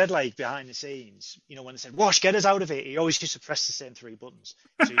always said like behind the scenes, when they said, Wash, get us out of it, he always used to press the same 3 buttons.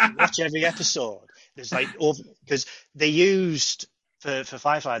 So you can watch every episode. There's like, because they used, for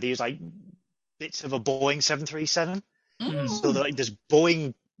Firefly, they used like bits of a Boeing 737. So there's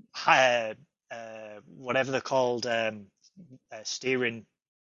Boeing, whatever they're called, steering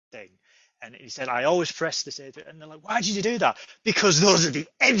thing. And he said, I always press the save. And they're like, why did you do that? Because those are the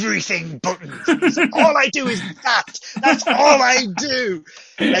everything buttons. And he's like, all I do is that. That's all I do.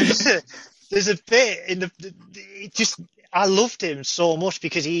 And there's a bit in I loved him so much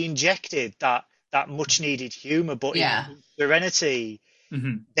because he injected that much needed humour. But in Serenity,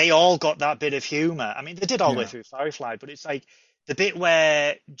 they all got that bit of humour. I mean, they did all the way through Firefly, but it's like, the bit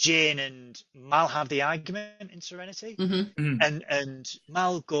where Jane and Mal have the argument in Serenity, and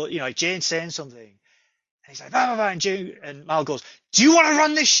Mal goes, Jane's saying something, and he's like, blah, blah, blah, and Mal goes, do you want to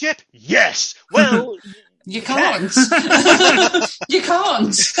run this ship? Yes. Well, you can't. You can't.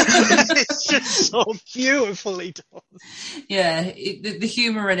 It's just so beautifully done. Yeah, the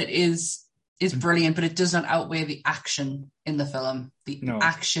humour in it is brilliant, but it does not outweigh the action in the film.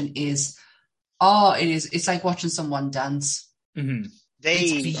 Action is, it's like watching someone dance. Mm-hmm.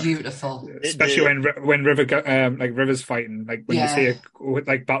 It's beautiful, especially when River's fighting, like when you see her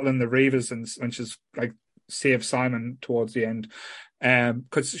like battling the Reavers and when she's like saves Simon towards the end,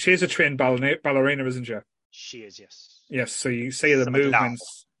 because she's a trained ballerina, isn't she? She is, yes. Yes, so you see the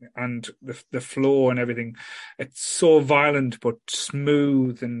movements and the flow and everything. It's so violent but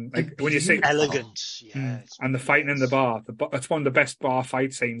smooth and like when you see elegant, and the fighting in the bar. It's one of the best bar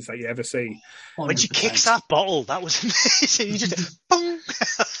fight scenes that you ever see. 100%. When she kicks that bottle, that was amazing. You just boom.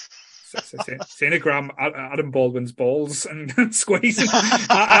 Seeing Adam Baldwin's balls and squeezing.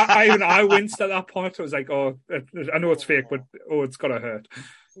 I winced at that point. I was like, I know it's fake, but it's gotta hurt.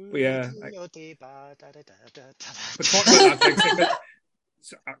 But yeah.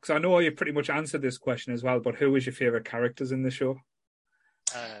 Because I know you pretty much answered this question as well, but who was your favourite characters in the show?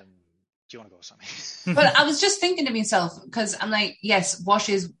 Do you want to go, Sammy? Well, I was just thinking to myself, because I'm like, yes, Wash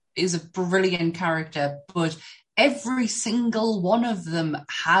is a brilliant character, but every single one of them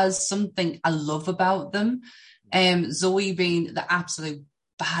has something I love about them. Zoe being the absolute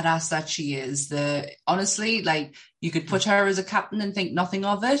badass that she is. Honestly, like, you could put her as a captain and think nothing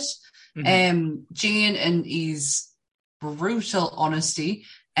of it. Jane and his brutal honesty.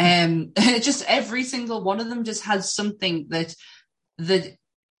 Just every single one of them just has something that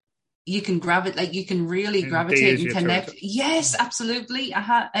you can you can really gravitate and connect. Yes, absolutely.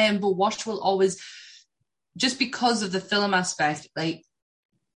 But Wash will always, just because of the film aspect, like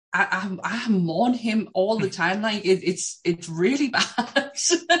I mourn him all the time. Like it's really bad.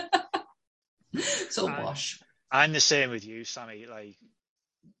 So Wash. I'm the same with you, Sammy. Like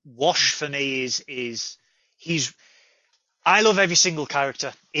Wash for me is he's. I love every single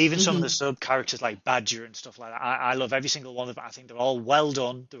character, even some of the sub characters like Badger and stuff like that. I love every single one of them. I think they're all well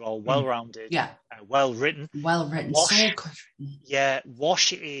done. They're all well rounded. Yeah. Well written. Well written. Wash, so good written. Yeah. Wash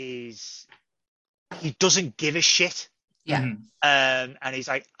he doesn't give a shit. Yeah. Mhm. And he's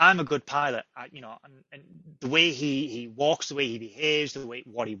like, I'm a good pilot, and the way he walks, the way he behaves,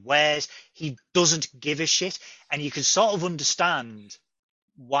 what he wears, he doesn't give a shit. And you can sort of understand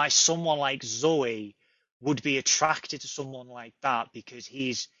why someone like Zoe would be attracted to someone like that, because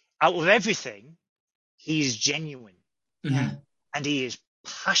he's, out of everything, he's genuine Yeah. and he is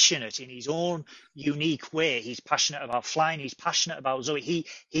passionate in his own unique way. He's passionate about flying. He's passionate about Zoe.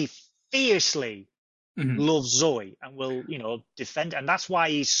 He fiercely loves Zoe and will, defend. And that's why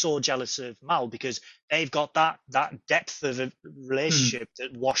he's so jealous of Mal, because they've got that depth of a relationship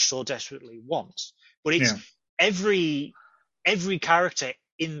that Wash so desperately wants. But it's every character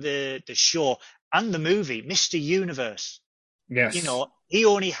in the show and the movie, Mr. Universe. Yes. He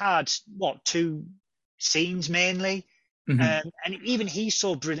only had 2 scenes mainly. And even he's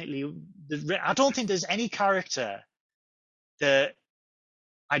so brilliantly. I don't think there's any character that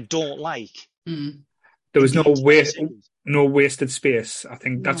I don't like. There was no wasted space. I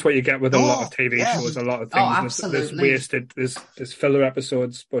think that's what you get with a lot of TV shows, a lot of things. Absolutely. There's wasted, there's filler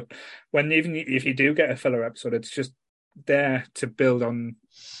episodes, but even if you do get a filler episode, it's just there to build on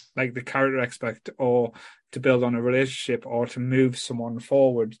like the character aspect, or to build on a relationship, or to move someone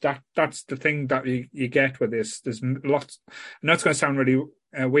forward. That's the thing that you get with this. There's lots. I know it's going to sound really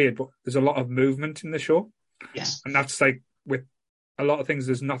weird, but there's a lot of movement in the show. Yes, and that's like with a lot of things.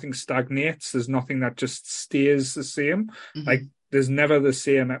 There's nothing stagnates. There's nothing that just stays the same. Like there's never the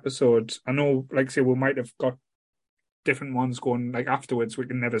same episode. I know, like say, we might have got different ones going like afterwards. We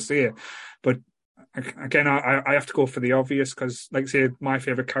can never say, but again, I have to go for the obvious, because, like say, my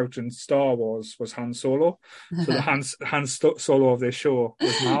favorite character in Star Wars was Han Solo. So the Han Solo of this show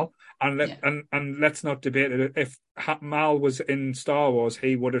was Mal, and let's not debate it. If Mal was in Star Wars,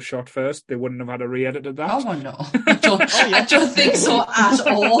 he would have shot first. They wouldn't have had to re-edited that. Oh no, I don't think so at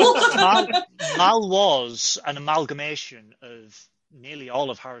all. Mal was an amalgamation of nearly all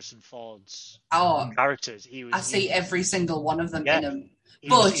of Harrison Ford's characters. I see every single one of them in him. He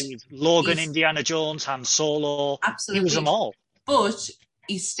was Logan, Indiana Jones, Han Solo. Absolutely. He was them all. But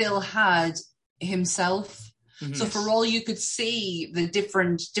he still had himself. So for all you could see the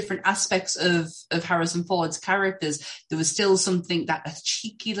different aspects of Harrison Ford's characters, there was still something, that a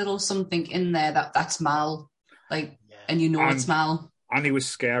cheeky little something in there that's Mal. And it's Mal. And he was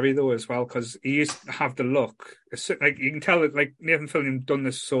scary though as well, because he used to have the look. Like you can tell it, like Nathan Fillion done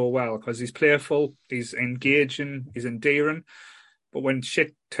this so well, because he's playful, he's engaging, he's endearing. But when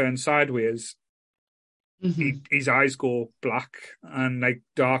shit turns sideways, his eyes go black and like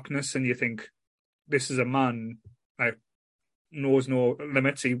darkness, and you think, this is a man like knows no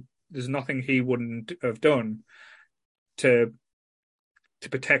limits. There's nothing he wouldn't have done to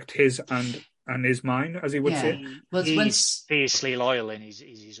protect his and his mind, as he would say. Well, he's fiercely loyal in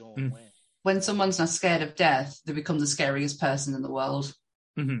his own way. When someone's not scared of death, they become the scariest person in the world.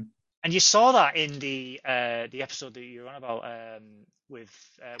 And you saw that in the episode that you were on about with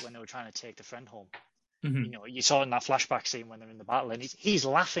when they were trying to take the friend home. You saw in that flashback scene when they're in the battle, and he's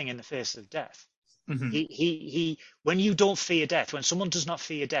laughing in the face of death. He when you don't fear death, when someone does not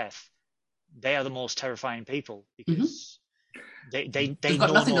fear death, they are the most terrifying people, because they've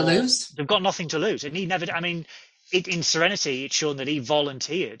got nothing to lose. They've got nothing to lose, and he never. I mean, in Serenity, it's shown that he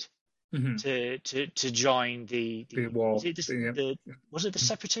volunteered to join the war. Was it the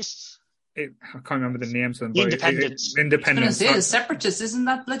Separatists? I can't remember the names of them. The Independents. I was going to say, the Separatists, isn't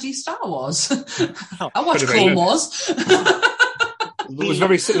that bloody Star Wars? I watched Clone Wars.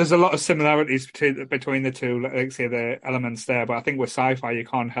 There's a lot of similarities between the two, like say the elements there, but I think with sci-fi you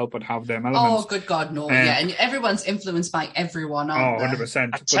can't help but have them elements. Oh, good God, no. And everyone's influenced by everyone, aren't they? 100%.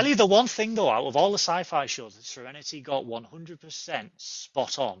 I tell you the one thing though, out of all the sci-fi shows, that Serenity got 100%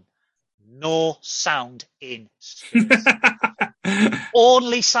 spot on. No sound in space.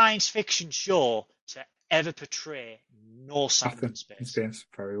 Only science fiction show to ever portray no sound in space.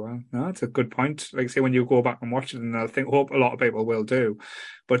 Very well. No, that's a good point. Like say, when you go back and watch it, and I hope a lot of people will do.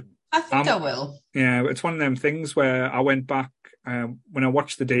 But I think I will. Yeah, it's one of them things where I went back when I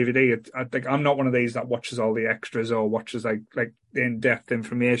watched the DVD. I think I'm not one of these that watches all the extras or watches like the in-depth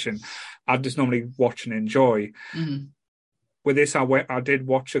information. I just normally watch and enjoy. With this, I did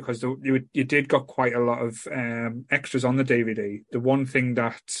watch it because you did got quite a lot of extras on the DVD. The one thing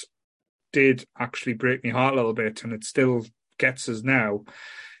that did actually break my heart a little bit, and it still gets us now,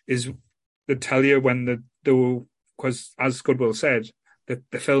 is they tell you when because as Goodwill said, they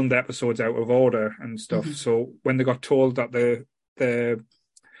filmed episodes out of order and stuff. So when they got told that the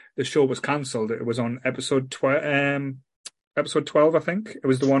show was cancelled, it was on episode 12, I think. It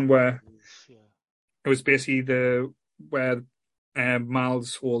was the one where it was basically where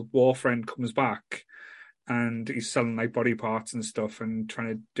Mal's old war friend comes back, and he's selling like body parts and stuff and trying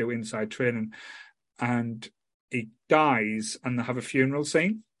to do inside training. And he dies, and they have a funeral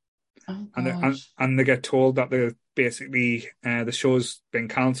scene. Oh, And they get told that the show's been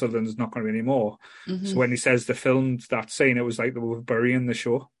cancelled and there's not going to be any more. Mm-hmm. So when he says they filmed that scene, it was like they were burying the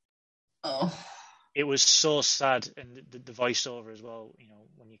show. Oh. It was so sad, and the voiceover as well. You know,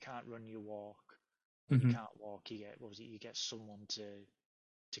 when you can't run, you walk. When you can't walk, you get someone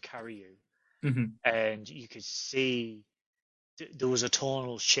to carry you, and you could see there was a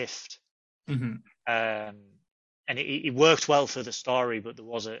tonal shift, and it worked well for the story, but there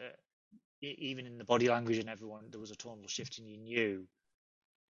was even in the body language and everyone, there was a tonal shift, and you knew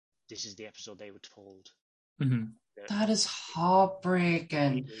this is the episode they were told. That is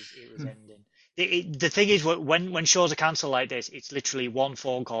heartbreaking. It was ending. The thing is, when shows are cancelled like this, it's literally one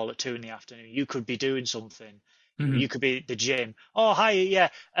phone call at 2 PM. You could be doing something. You could be at the gym. Oh, hi, yeah,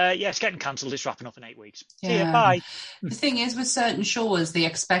 it's getting cancelled. It's wrapping up in 8 weeks. See ya, bye. The thing is, with certain shows, they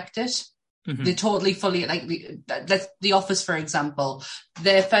expect it. They totally fully, like The Office, for example,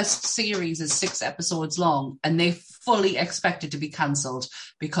 their first series is 6 episodes long, and they fully expect it to be cancelled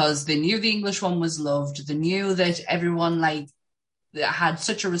because they knew the English one was loved. They knew that everyone had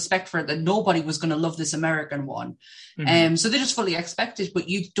such a respect for it that nobody was going to love this American one. So they just fully expect it, but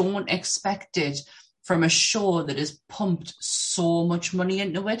you don't expect it from a show that has pumped so much money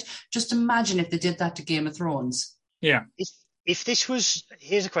into it. Just imagine if they did that to Game of Thrones. Yeah. If this was,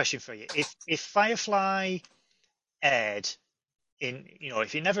 here's a question for you. If Firefly aired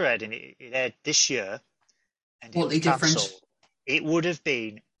if it never aired and it aired this year and totally different, it would have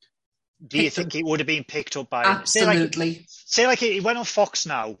been, do you think it would have been picked up by, absolutely. Say like it went on Fox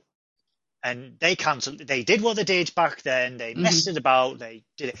now and they cancelled, they did what they did back then, they messed it about, they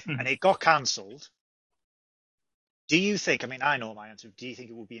did it, and it got cancelled. Do you think, I mean, I know my answer, do you think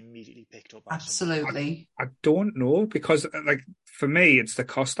it would be immediately picked up by absolutely? I don't know, because for me, it's the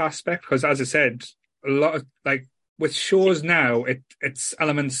cost aspect, because as I said, a lot of, with shows now, it's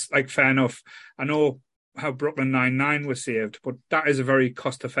elements, fair enough. I know how Brooklyn Nine-Nine was saved, but that is a very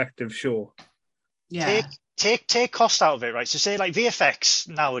cost-effective show. Yeah. Take cost out of it, right? So say VFX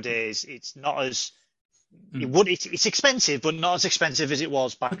nowadays, it's not as, it's expensive, but not as expensive as it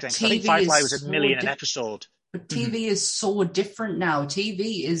was back then. I think Firefly was $1 million an episode. But TV is so different now.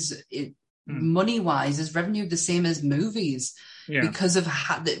 TV is, money-wise, is revenue the same as movies because of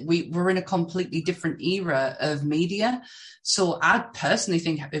how we're in a completely different era of media. So I personally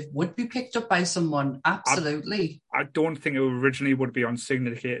think it would be picked up by someone, absolutely. I don't think it originally would be on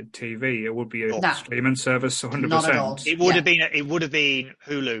syndicated TV. It would be a streaming service, 100%. Not at all. It would have been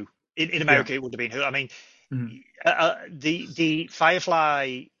Hulu. In America, it would have been Hulu. I mean, the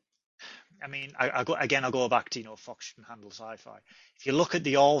Firefly... I mean, I'll go back to, Fox can handle sci-fi. If you look at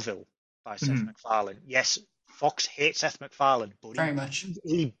The Orville by Seth MacFarlane, yes, Fox hates Seth MacFarlane, but very much.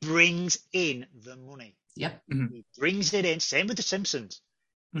 He brings in the money. Yep. He brings it in. Same with The Simpsons.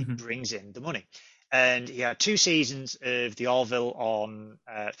 He brings in the money. And he had 2 seasons of The Orville on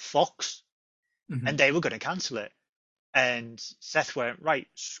Fox, and they were going to cancel it. And Seth went, right,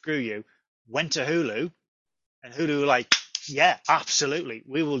 screw you, went to Hulu, and Hulu were like, yeah, absolutely,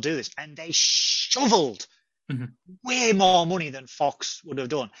 we will do this. And they shoveled way more money than Fox would have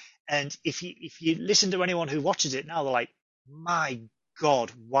done. And if you listen to anyone who watches it now, they're like, my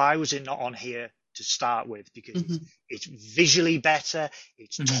God, why was it not on here to start with? Because it's visually better,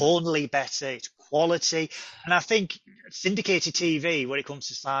 it's tonally better, it's quality. And I think syndicated TV, when it comes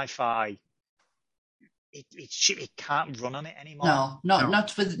to sci-fi, it can't run on it anymore. No,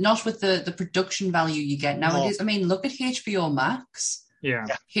 not with the production value you get nowadays. No. I mean, look at HBO Max. Yeah.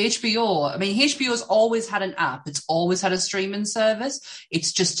 HBO. I mean, HBO's always had an app. It's always had a streaming service.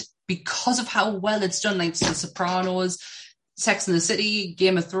 It's just because of how well it's done, like The Sopranos, Sex and the City,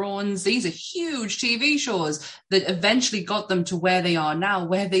 Game of Thrones. These are huge TV shows that eventually got them to where they are now,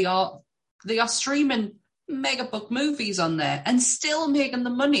 where they are streaming megabook movies on there and still making the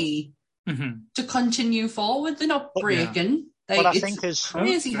money to continue forward. They're not breaking. But I think it's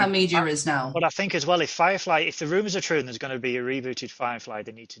crazy how media is now. But I think as well, if the rumours are true and there's going to be a rebooted Firefly,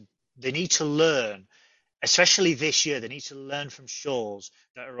 they need to learn, especially this year, they need to learn from shows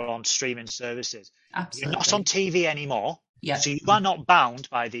that are on streaming services. Absolutely. You're not on TV anymore. Yeah. So you are not bound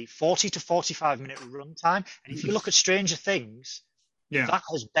by the 40 to 45 minute runtime. And if you look at Stranger Things, that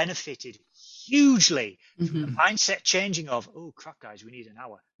has benefited hugely from the mindset changing of, oh crap guys, we need an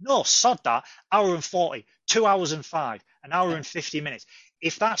hour. No, sod that, hour and 40, 2 hours and 5, an hour and 50 minutes.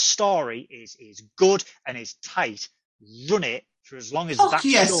 If that story is good and is tight, run it for as long as that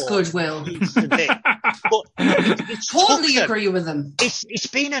show Goodwill needs to be. But totally agree with them. It's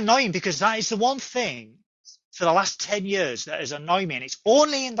been annoying because that is the one thing for the last 10 years that has annoyed me. And it's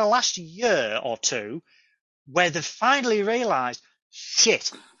only in the last year or two where they've finally realised,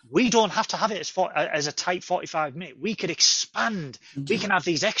 shit, we don't have to have it as a tight 45 minute. We could expand. We can have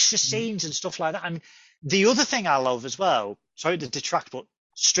these extra scenes and stuff like that. And the other thing I love as well, sorry to detract, but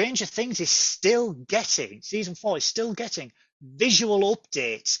Stranger Things is still getting, season 4 is still getting visual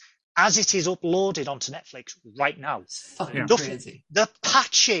updates as it is uploaded onto Netflix right now. It's fucking crazy. The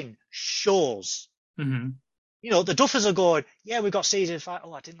patching shows. Mm-hmm. You know, the Duffers are going, yeah, we've got season 5.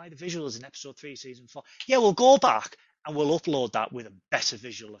 Oh, I didn't like the visuals in episode 3, season 4. Yeah, we'll go back and we'll upload that with a better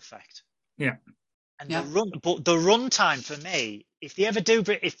visual effect. Yeah. And the runtime for me,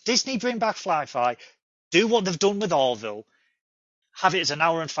 if Disney bring back Fly-Fi, do what they've done with Orville, have it as an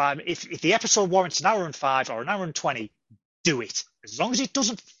hour and 5. If the episode warrants an hour and 5 or an hour and 20, do it. As long as it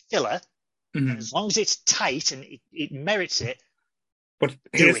doesn't filler, and as long as it's tight and it merits it. But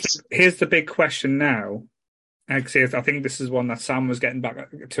here's the big question now. Actually, I think this is one that Sam was getting back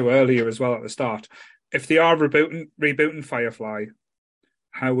to earlier as well at the start. If they are rebooting Firefly,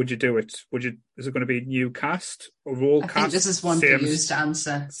 how would you do it? Is it going to be new cast or old cast? I think this is one for you to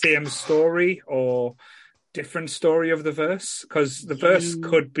answer. Same story or different story of the verse? Because the verse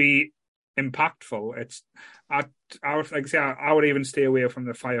could be impactful. I would even stay away from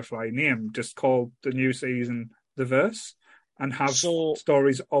the Firefly name. Just call the new season The Verse and have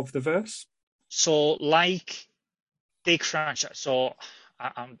stories of the verse. So, like big franchise. So,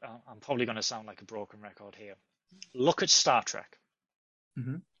 I'm probably going to sound like a broken record here. Look at Star Trek.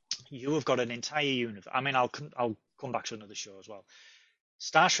 Mm-hmm. You have got an entire universe. I mean, I'll come back to another show as well.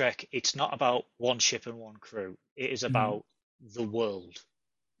 Star Trek, it's not about one ship and one crew. It is about the world.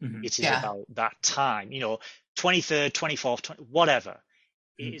 Mm-hmm. It is about that time, 23rd, 24th, whatever.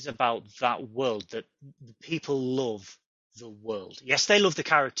 It is about that world, that the people love the world. Yes, they love the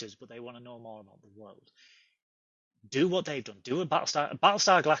characters, but they want to know more about the world. Do what they've done. Do a Battlestar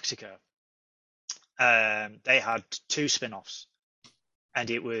Galactica. They had 2 spin-offs, and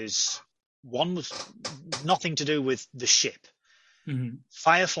one was nothing to do with the ship. Mm-hmm.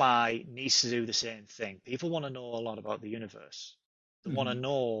 Firefly needs to do the same thing. People want to know a lot about the universe. They want to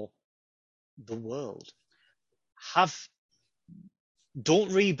know the world.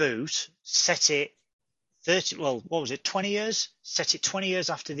 Don't reboot. Set it 20 years? Set it 20 years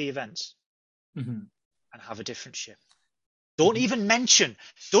after the events, and have a different ship. Don't even mention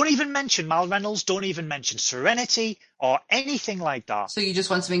Mal Reynolds. Don't even mention Serenity or anything like that. So you just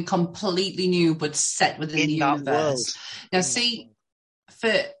want something completely new, but set within the universe. World. Now, see,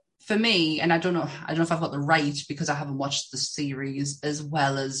 for me, and I don't know if I've got the right because I haven't watched the series as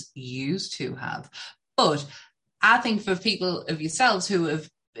well as you two have, but I think for people of yourselves who have,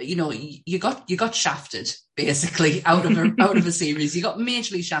 you got shafted basically out of a series. You got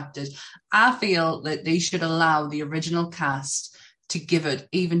majorly shafted. I feel that they should allow the original cast to give it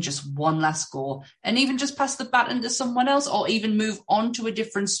even just one last go and even just pass the baton to someone else or even move on to a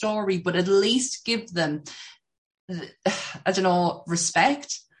different story, but at least give them,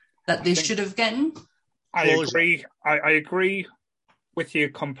 respect that they should have gotten. I agree. I agree with you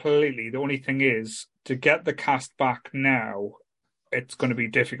completely. The only thing is, to get the cast back now, it's going to be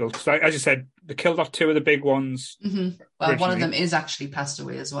difficult. So, as you said, they killed off 2 of the big ones. Mm-hmm. Well, one of them is actually passed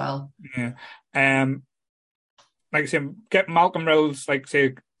away as well. Yeah. Like I said, get Malcolm Reynolds. Like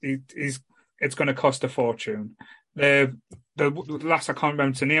say, it's going to cost a fortune. The last I can't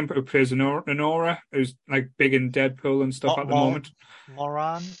remember the name, but who plays Nora, who's like big in Deadpool and stuff at the moment.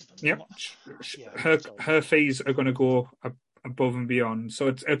 Moran. Yep. Her fees are going to go above and beyond, so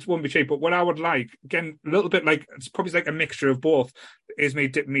it won't be cheap. But what I would like, again, a little bit like, it's probably like a mixture of both. Is I'm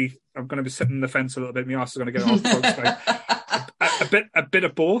going to be sitting on the fence a little bit. My arse is going to get off. a bit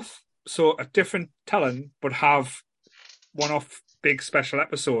of both. So a different talent, but have one-off big special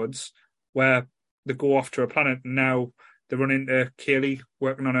episodes where they go off to a planet and now they run into Kaylee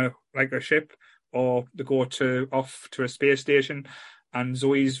working on a ship, or they go off to a space station and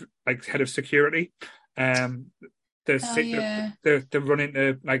Zoe's like head of security. They run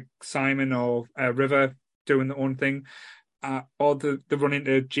into like Simon or River doing their own thing, or they run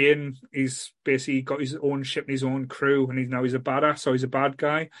into Jane. He's basically got his own ship and his own crew, and he's a badass, so he's a bad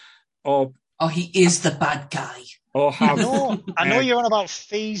guy. Or he is the bad guy. Or have I know you're on about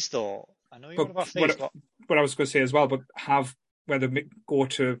fees though. What I was going to say as well, but have whether go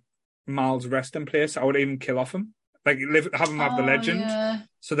to Mal's resting place. I would even kill off him, have him have the legend. Yeah.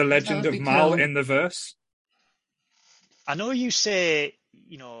 So the legend of Mal cool. in the verse. I know you say,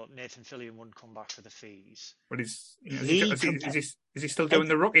 Nathan Fillion wouldn't come back for the fees. But is he still doing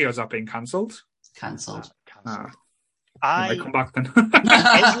the Rookie, or is that being cancelled? Cancelled. He might come back then.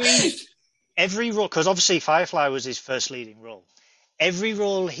 every role, because obviously Firefly was his first leading role. Every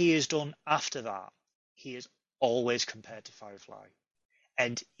role he has done after that, he is always compared to Firefly.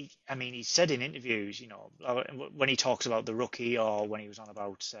 And he said in interviews, when he talks about The Rookie or when he was on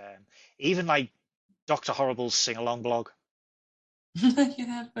about even like Dr. Horrible's sing-along blog,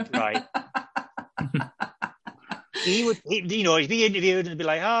 Yeah. right? He'd be interviewed and be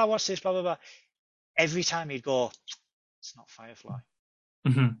like, what's this, blah, blah, blah. Every time he'd go, it's not Firefly.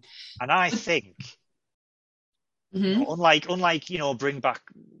 Mm-hmm. And I think, unlike, Bring Back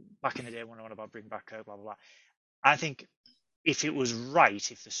in the day when I went about Bring Back Kirk, blah, blah, blah. I think if it was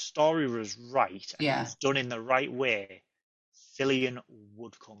right, if the story was right and it was done in the right way, Fillion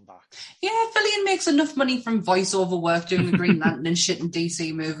would come back. Yeah, Fillion makes enough money from voiceover work doing the Green Lantern and shit in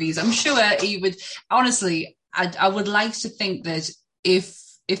DC movies. I'm sure he would. Honestly, I would like to think that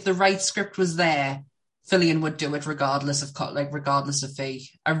if the right script was there, Fillion would do it regardless of fee.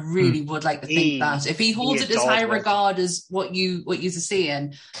 I really would like to think that if he holds it as high regard as what you're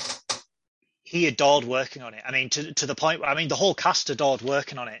saying. He adored working on it. I mean, to the point where, the whole cast adored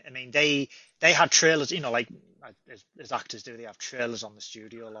working on it. I mean, they had trailers, like as actors do, they have trailers on the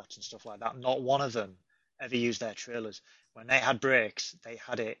studio a lot and stuff like that. Not one of them ever used their trailers. When they had breaks, they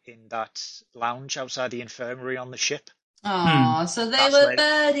had it in that lounge outside the infirmary on the ship. Oh, so they were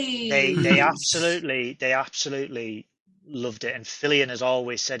buddies. They absolutely loved it. And Fillion has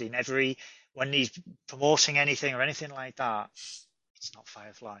always said when he's promoting anything or anything like that, it's not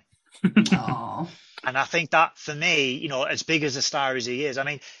Firefly. Oh. And I think that for me, as big as a star as he is,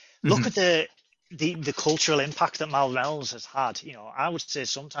 look at the cultural impact that Mal Reynolds has had. I would say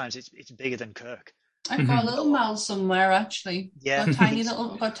sometimes it's bigger than Kirk. I've got a little Mal somewhere actually. Yeah, got tiny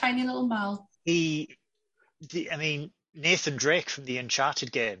little Mal. Nathan Drake from the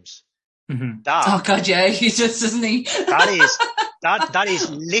Uncharted games. Mm-hmm. Oh God, yeah, he just isn't he. That is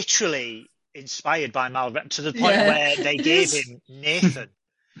literally inspired by Mal to the point where they gave him Nathan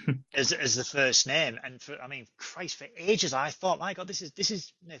as the first name. And for ages I thought, my God, this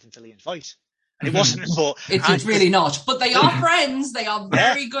is Nathan Fillion's voice. And it wasn't, but it's really not. But they are friends. They are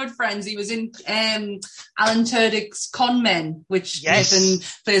very good friends. He was in Alan Tudyk's Con Men, which Nathan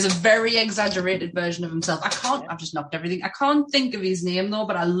plays a very exaggerated version of himself. I've just knocked everything. I can't think of his name though,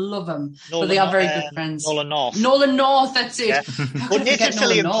 but I love him. But they are very good friends. Nolan North. Nolan North, that's it. Yeah. But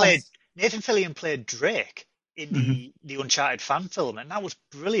Nathan Fillion played Drake in the Uncharted fan film, and that was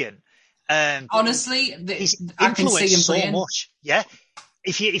brilliant. Honestly, I can see him so playing. Much. Yeah.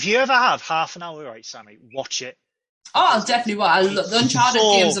 If you ever have half an hour, right, Sammy, watch it. Oh, I'll definitely watch. The Uncharted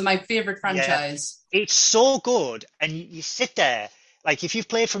games are my favourite franchise. Yeah, it's so good, and you sit there, like if you've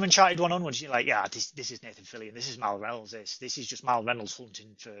played from Uncharted 1 onwards, you're like, this is Nathan Fillion, this is Mal Reynolds, this is just Mal Reynolds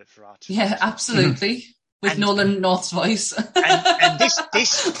hunting for art. Yeah, absolutely. With Nolan North's voice. and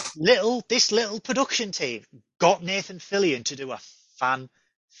this little production team got Nathan Fillion to do a fan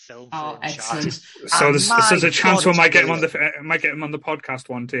film. Oh, excellent! So there's a chance we might get him on the podcast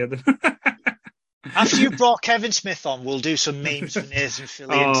one day. After you brought Kevin Smith on, we'll do some memes for Nathan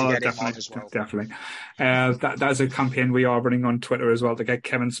Fillion to get him on as well. Definitely. That is a campaign we are running on Twitter as well to get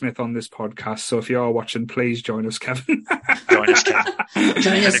Kevin Smith on this podcast. So if you are watching, please join us, Kevin. Join us, Kevin.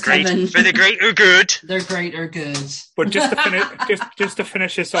 Kevin. For the great or good. They're great or good. But just to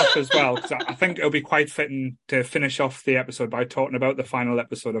finish this off as well, because I think it'll be quite fitting to finish off the episode by talking about the final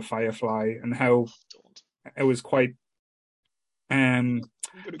episode of Firefly and how it was quite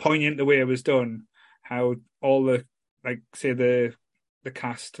poignant the way it was done. How all the the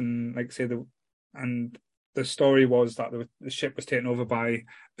cast and the story was that the ship was taken over by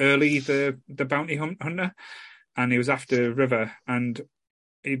Early, the bounty hunter, and he was after River, and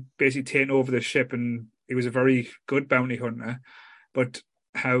he basically taken over the ship, and he was a very good bounty hunter, but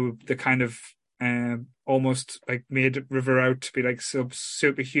how the kind of almost like made River out to be like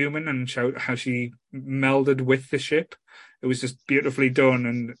superhuman, and how she melded with the ship. It was just beautifully done,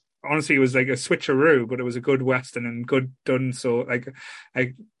 and honestly, it was like a switcheroo, but it was a good Western and good done. So like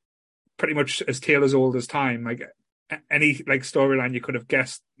pretty much as tale as old as time, like any like storyline you could have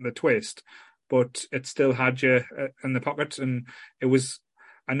guessed the twist, but it still had you in the pocket. And it was,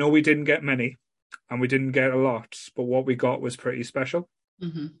 I know we didn't get many and we didn't get a lot, but what we got was pretty special.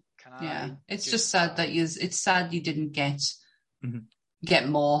 Mm-hmm. It's just sad that it's sad you didn't get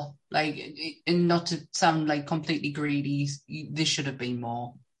more, like, and not to sound like completely greedy, this should have been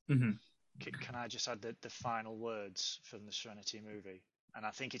more. Mm-hmm. Can I just add the final words from the Serenity movie? And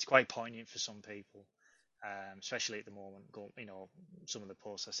I think it's quite poignant for some people, especially at the moment, some of the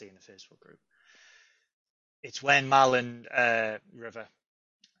posts I see in the Facebook group. It's when Mal and River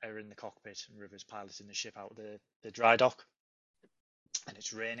are in the cockpit and River's piloting the ship out of the dry dock, and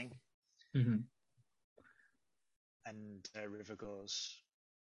it's raining. Mm-hmm. And River goes,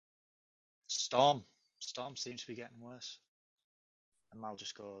 Storm seems to be getting worse. And Mal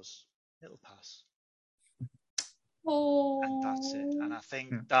just goes, it'll pass. Oh. And that's it. And I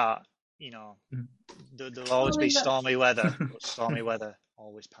think that, Mm. there'll always be stormy weather, but stormy weather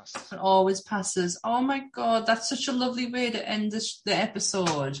always passes. It always passes. Oh my God, that's such a lovely way to end the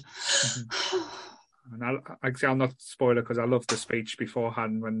episode. And I'll not spoil it because I love the speech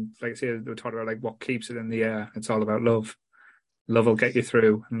beforehand when, like I say, they were talking about like what keeps it in the air. It's all about love. Love will get you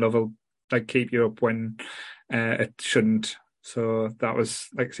through, and love will like keep you up when it shouldn't. So that was,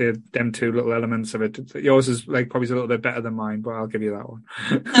 like I say, them two little elements of it. Yours is like probably a little bit better than mine, but I'll give you that one.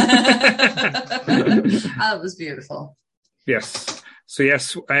 That was beautiful. Yes. So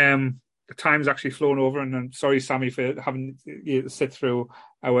yes, the time's actually flown over, and I'm sorry, Sammy, for having you sit through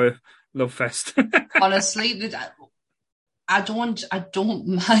our love fest. Honestly, I don't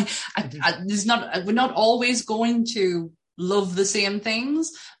mind. We're not always going to love the same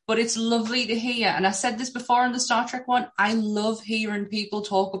things, but it's lovely to hear. And I said this before in the Star Trek one, I love hearing people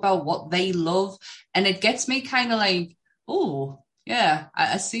talk about what they love, and it gets me kind of like, oh yeah,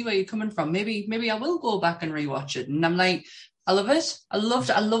 I see where you're coming from. Maybe I will go back and rewatch it. And I'm like, I love it. I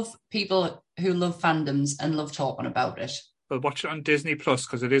love people who love fandoms and love talking about it. Well, watch it on Disney Plus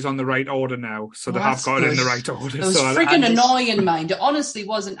because it is on the right order now. So they have got it in the right order. It was freaking annoying, mind. It honestly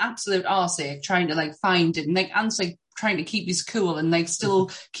was an absolute arseache trying to like find it, and like Ant's like trying to keep his cool and like still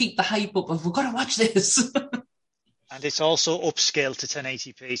keep the hype up of we've got to watch this. And it's also upscaled to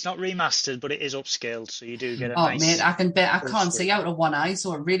 1080p. It's not remastered, but it is upscaled, so you do get a nice... Oh, mate, I can bet I can't see out of one eye,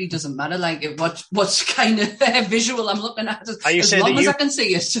 so it really doesn't matter like what kind of visual I'm looking at, as long as I can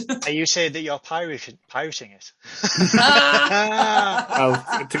see it. Are you saying that you're pirating it?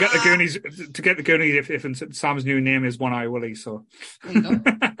 Well, to get the Goonies, if Sam's new name is One Eye Willie, so... There you go.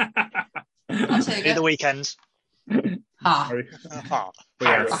 I'll take it. The weekends. Ha.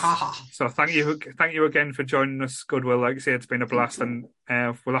 So thank you again for joining us, Goodwill. Like I say, it's been a blast, and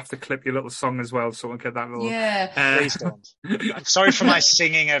we'll have to clip your little song as well, so we'll get that little. Yeah. Please don't. I'm sorry for my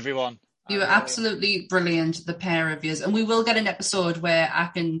singing, everyone. You were absolutely brilliant, the pair of yous, and we will get an episode where I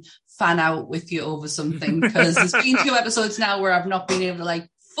can fan out with you over something, because there's been 2 episodes now where I've not been able to like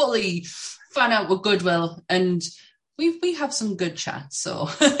fully fan out with Goodwill, and we have some good chats. So.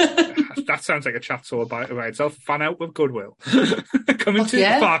 That sounds like a chat all by itself. Fan out with Goodwill. Coming to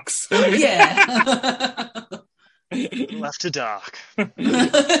the Fox. Yeah. After dark. Oh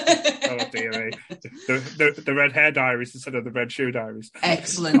dear me. The red hair diaries instead of the red shoe diaries.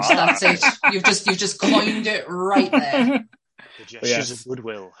 Excellent. That's it. You've just coined it right there. The gestures of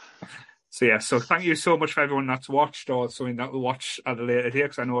Goodwill. So yeah, so thank you so much for everyone that's watched or something that will watch at a later date,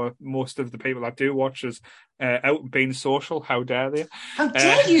 because I know most of the people that do watch is out and being social. How dare they? How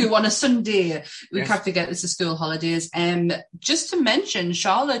dare you on a Sunday? We have to get this to school holidays. Just to mention,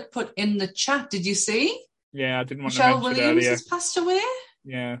 Charlotte put in the chat, did you see? Yeah, I didn't want Michelle to mention Williams it earlier. has passed away.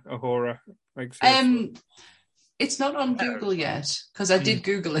 Yeah, a horror. Like, it's not on Google yet, because I did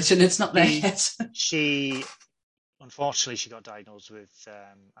Google it and it's not there yet. Unfortunately, she got diagnosed with,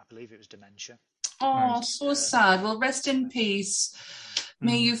 I believe it was dementia. Oh, so sad. Well, rest in peace.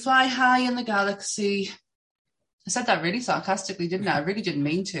 May you fly high in the galaxy. I said that really sarcastically, didn't I? I really didn't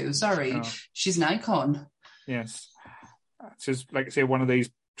mean to. Sorry. Oh. She's an icon. Yes. She's, like I say, one of these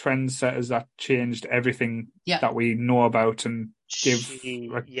trendsetters that changed everything that we know about and she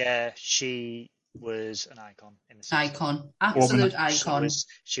was an icon. Icon. Absolute icon.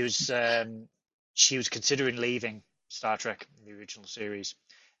 She was considering leaving Star Trek, the original series,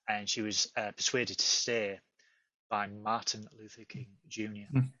 and she was persuaded to stay by Martin Luther King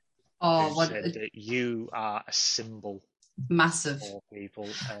Jr. Oh, what said that you are a symbol, massive for people.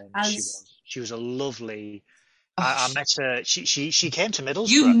 And she was a lovely. I met her. She came to Middlesbrough.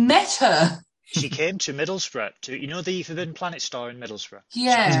 You met her. She came to Middlesbrough to the Forbidden Planet store in Middlesbrough.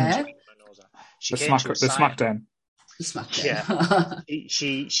 Yeah. The SmackDown. Yeah.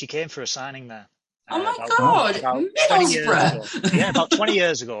 She came for a signing there. Oh my God! Middlesbrough. About 20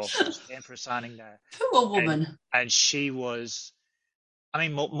 years ago, she came for a signing there. Poor woman. And she was. I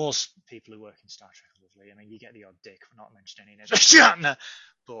mean, most people who work in Star Trek are lovely. I mean, you get the odd dick. We're not mentioning any names, but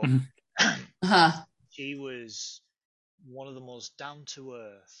she was one of the most down to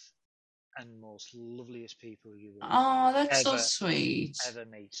earth and most loveliest people you will that's so sweet. Ever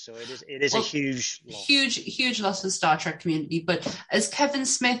meet. So it is a huge loss. Huge loss to the Star Trek community. But as Kevin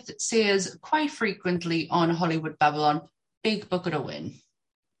Smith says quite frequently on Hollywood Babylon, big bucket of win.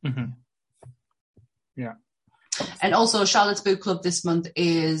 Mm-hmm. Yeah. And also Charlotte's Book Club this month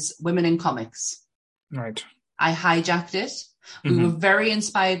is Women in Comics. Right. I hijacked it We were very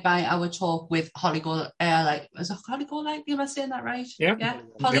inspired by our talk with Holly Golightly. Is it Holly Golightly? Am I saying that right? Yeah.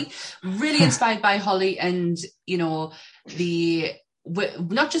 Holly. Yep. Really inspired by Holly, and not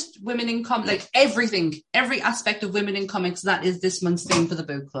just women in comics, like every aspect of women in comics. That is this month's theme for the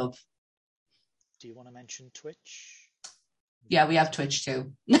book club. Do you want to mention Twitch? Yeah, we have Twitch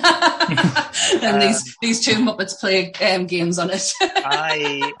too. And these two Muppets play games on it.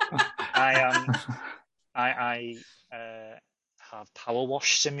 I have Power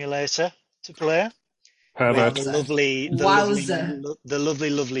Wash Simulator to play. Pervert. The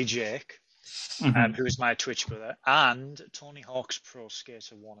lovely Jake, who is my Twitch brother, and Tony Hawk's Pro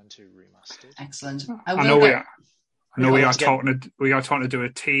Skater 1 and 2 remastered. Excellent. I know we are talking to do a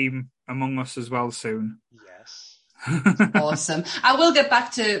team Among Us as well soon. Yes. Awesome. I will get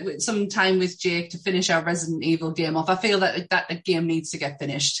back to some time with Jake to finish our Resident Evil game off. I feel that game needs to get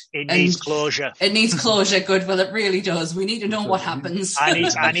finished. It needs closure. It needs closure, good. Well, it really does. We need to know what happens.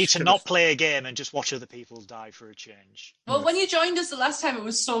 I need to not play a game and just watch other people die for a change. Well, when you joined us the last time, it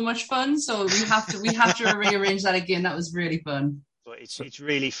was so much fun. So we have to rearrange that again. That was really fun. But it's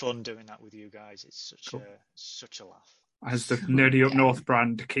really fun doing that with you guys. It's such a laugh. As the Nerdy Up North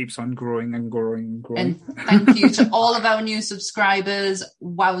brand keeps on growing and growing and growing. And thank you to all of our new subscribers.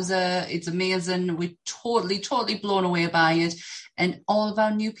 Wowza, it's amazing. We're totally blown away by it. And all of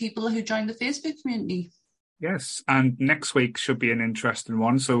our new people who joined the Facebook community. Yes, and next week should be an interesting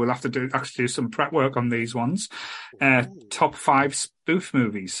one. So we'll have to do some prep work on these ones. Top 5 spoof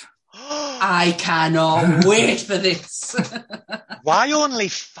movies. I cannot wait for this. Why only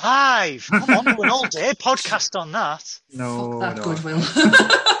 5? Come on, do an all-day podcast on that. No, fuck that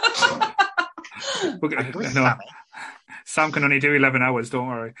goodwill. No. Sam can only do 11 hours, don't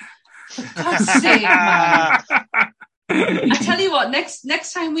worry. God's sake, man. I tell you what,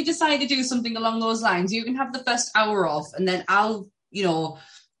 next time we decide to do something along those lines, you can have the first hour off, and then I'll, you know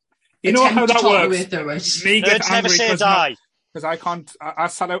how that works. Me get never say die. Because I can't.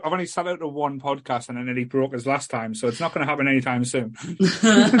 I've only sat out of one podcast and I nearly broke us last time, so it's not going to happen anytime soon. It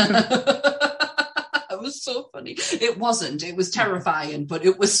was so funny. It wasn't. It was terrifying, but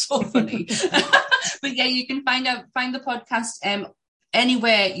it was so funny. But yeah, you can find the podcast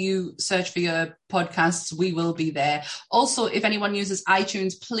anywhere you search for your podcasts. We will be there. Also, if anyone uses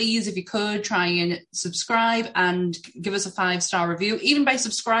iTunes, please, if you could, try and subscribe and give us a 5-star review. Even by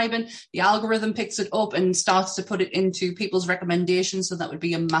subscribing, the algorithm picks it up and starts to put it into people's recommendations, so that would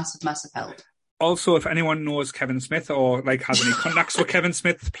be a massive help. Also, if anyone knows Kevin Smith or has any contacts with Kevin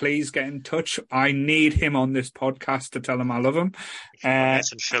Smith, please get in touch. I need him on this podcast to tell him I love him.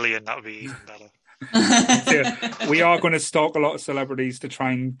 Some Fillion, that would be even better. We are going to stalk a lot of celebrities to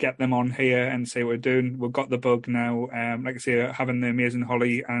try and get them on here and see what we're doing. We've got the bug now. Like I say, having the amazing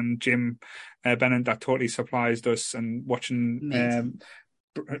Holly and Jim Bennett that totally surprised us, and watching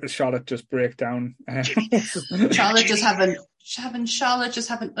Charlotte just break down. Charlotte just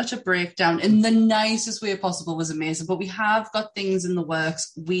having utter breakdown in the nicest way possible was amazing. But we have got things in the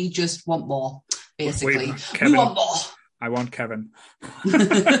works. We just want more, basically. We want more. I want Kevin.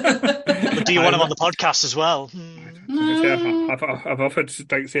 But do you want him on the podcast as well? I've offered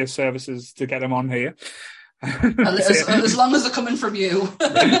services to get him on here. As long as they're coming from you.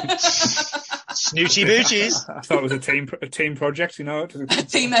 Snoochie boochies. I thought it was a team project, A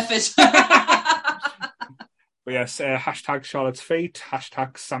team effort. But yes, hashtag Charlotte's feet,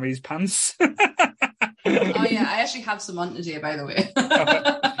 hashtag Sammy's pants. Oh yeah, I actually have some on today, by the way.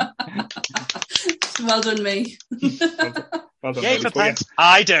 Well done, me. Well done, yay for pants.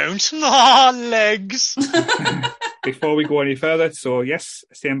 I don't. Oh, legs. Before we go any further, so yes,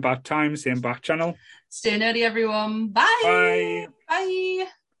 same bad time, same bad channel. Stay nerdy, everyone. Bye. Bye. Bye.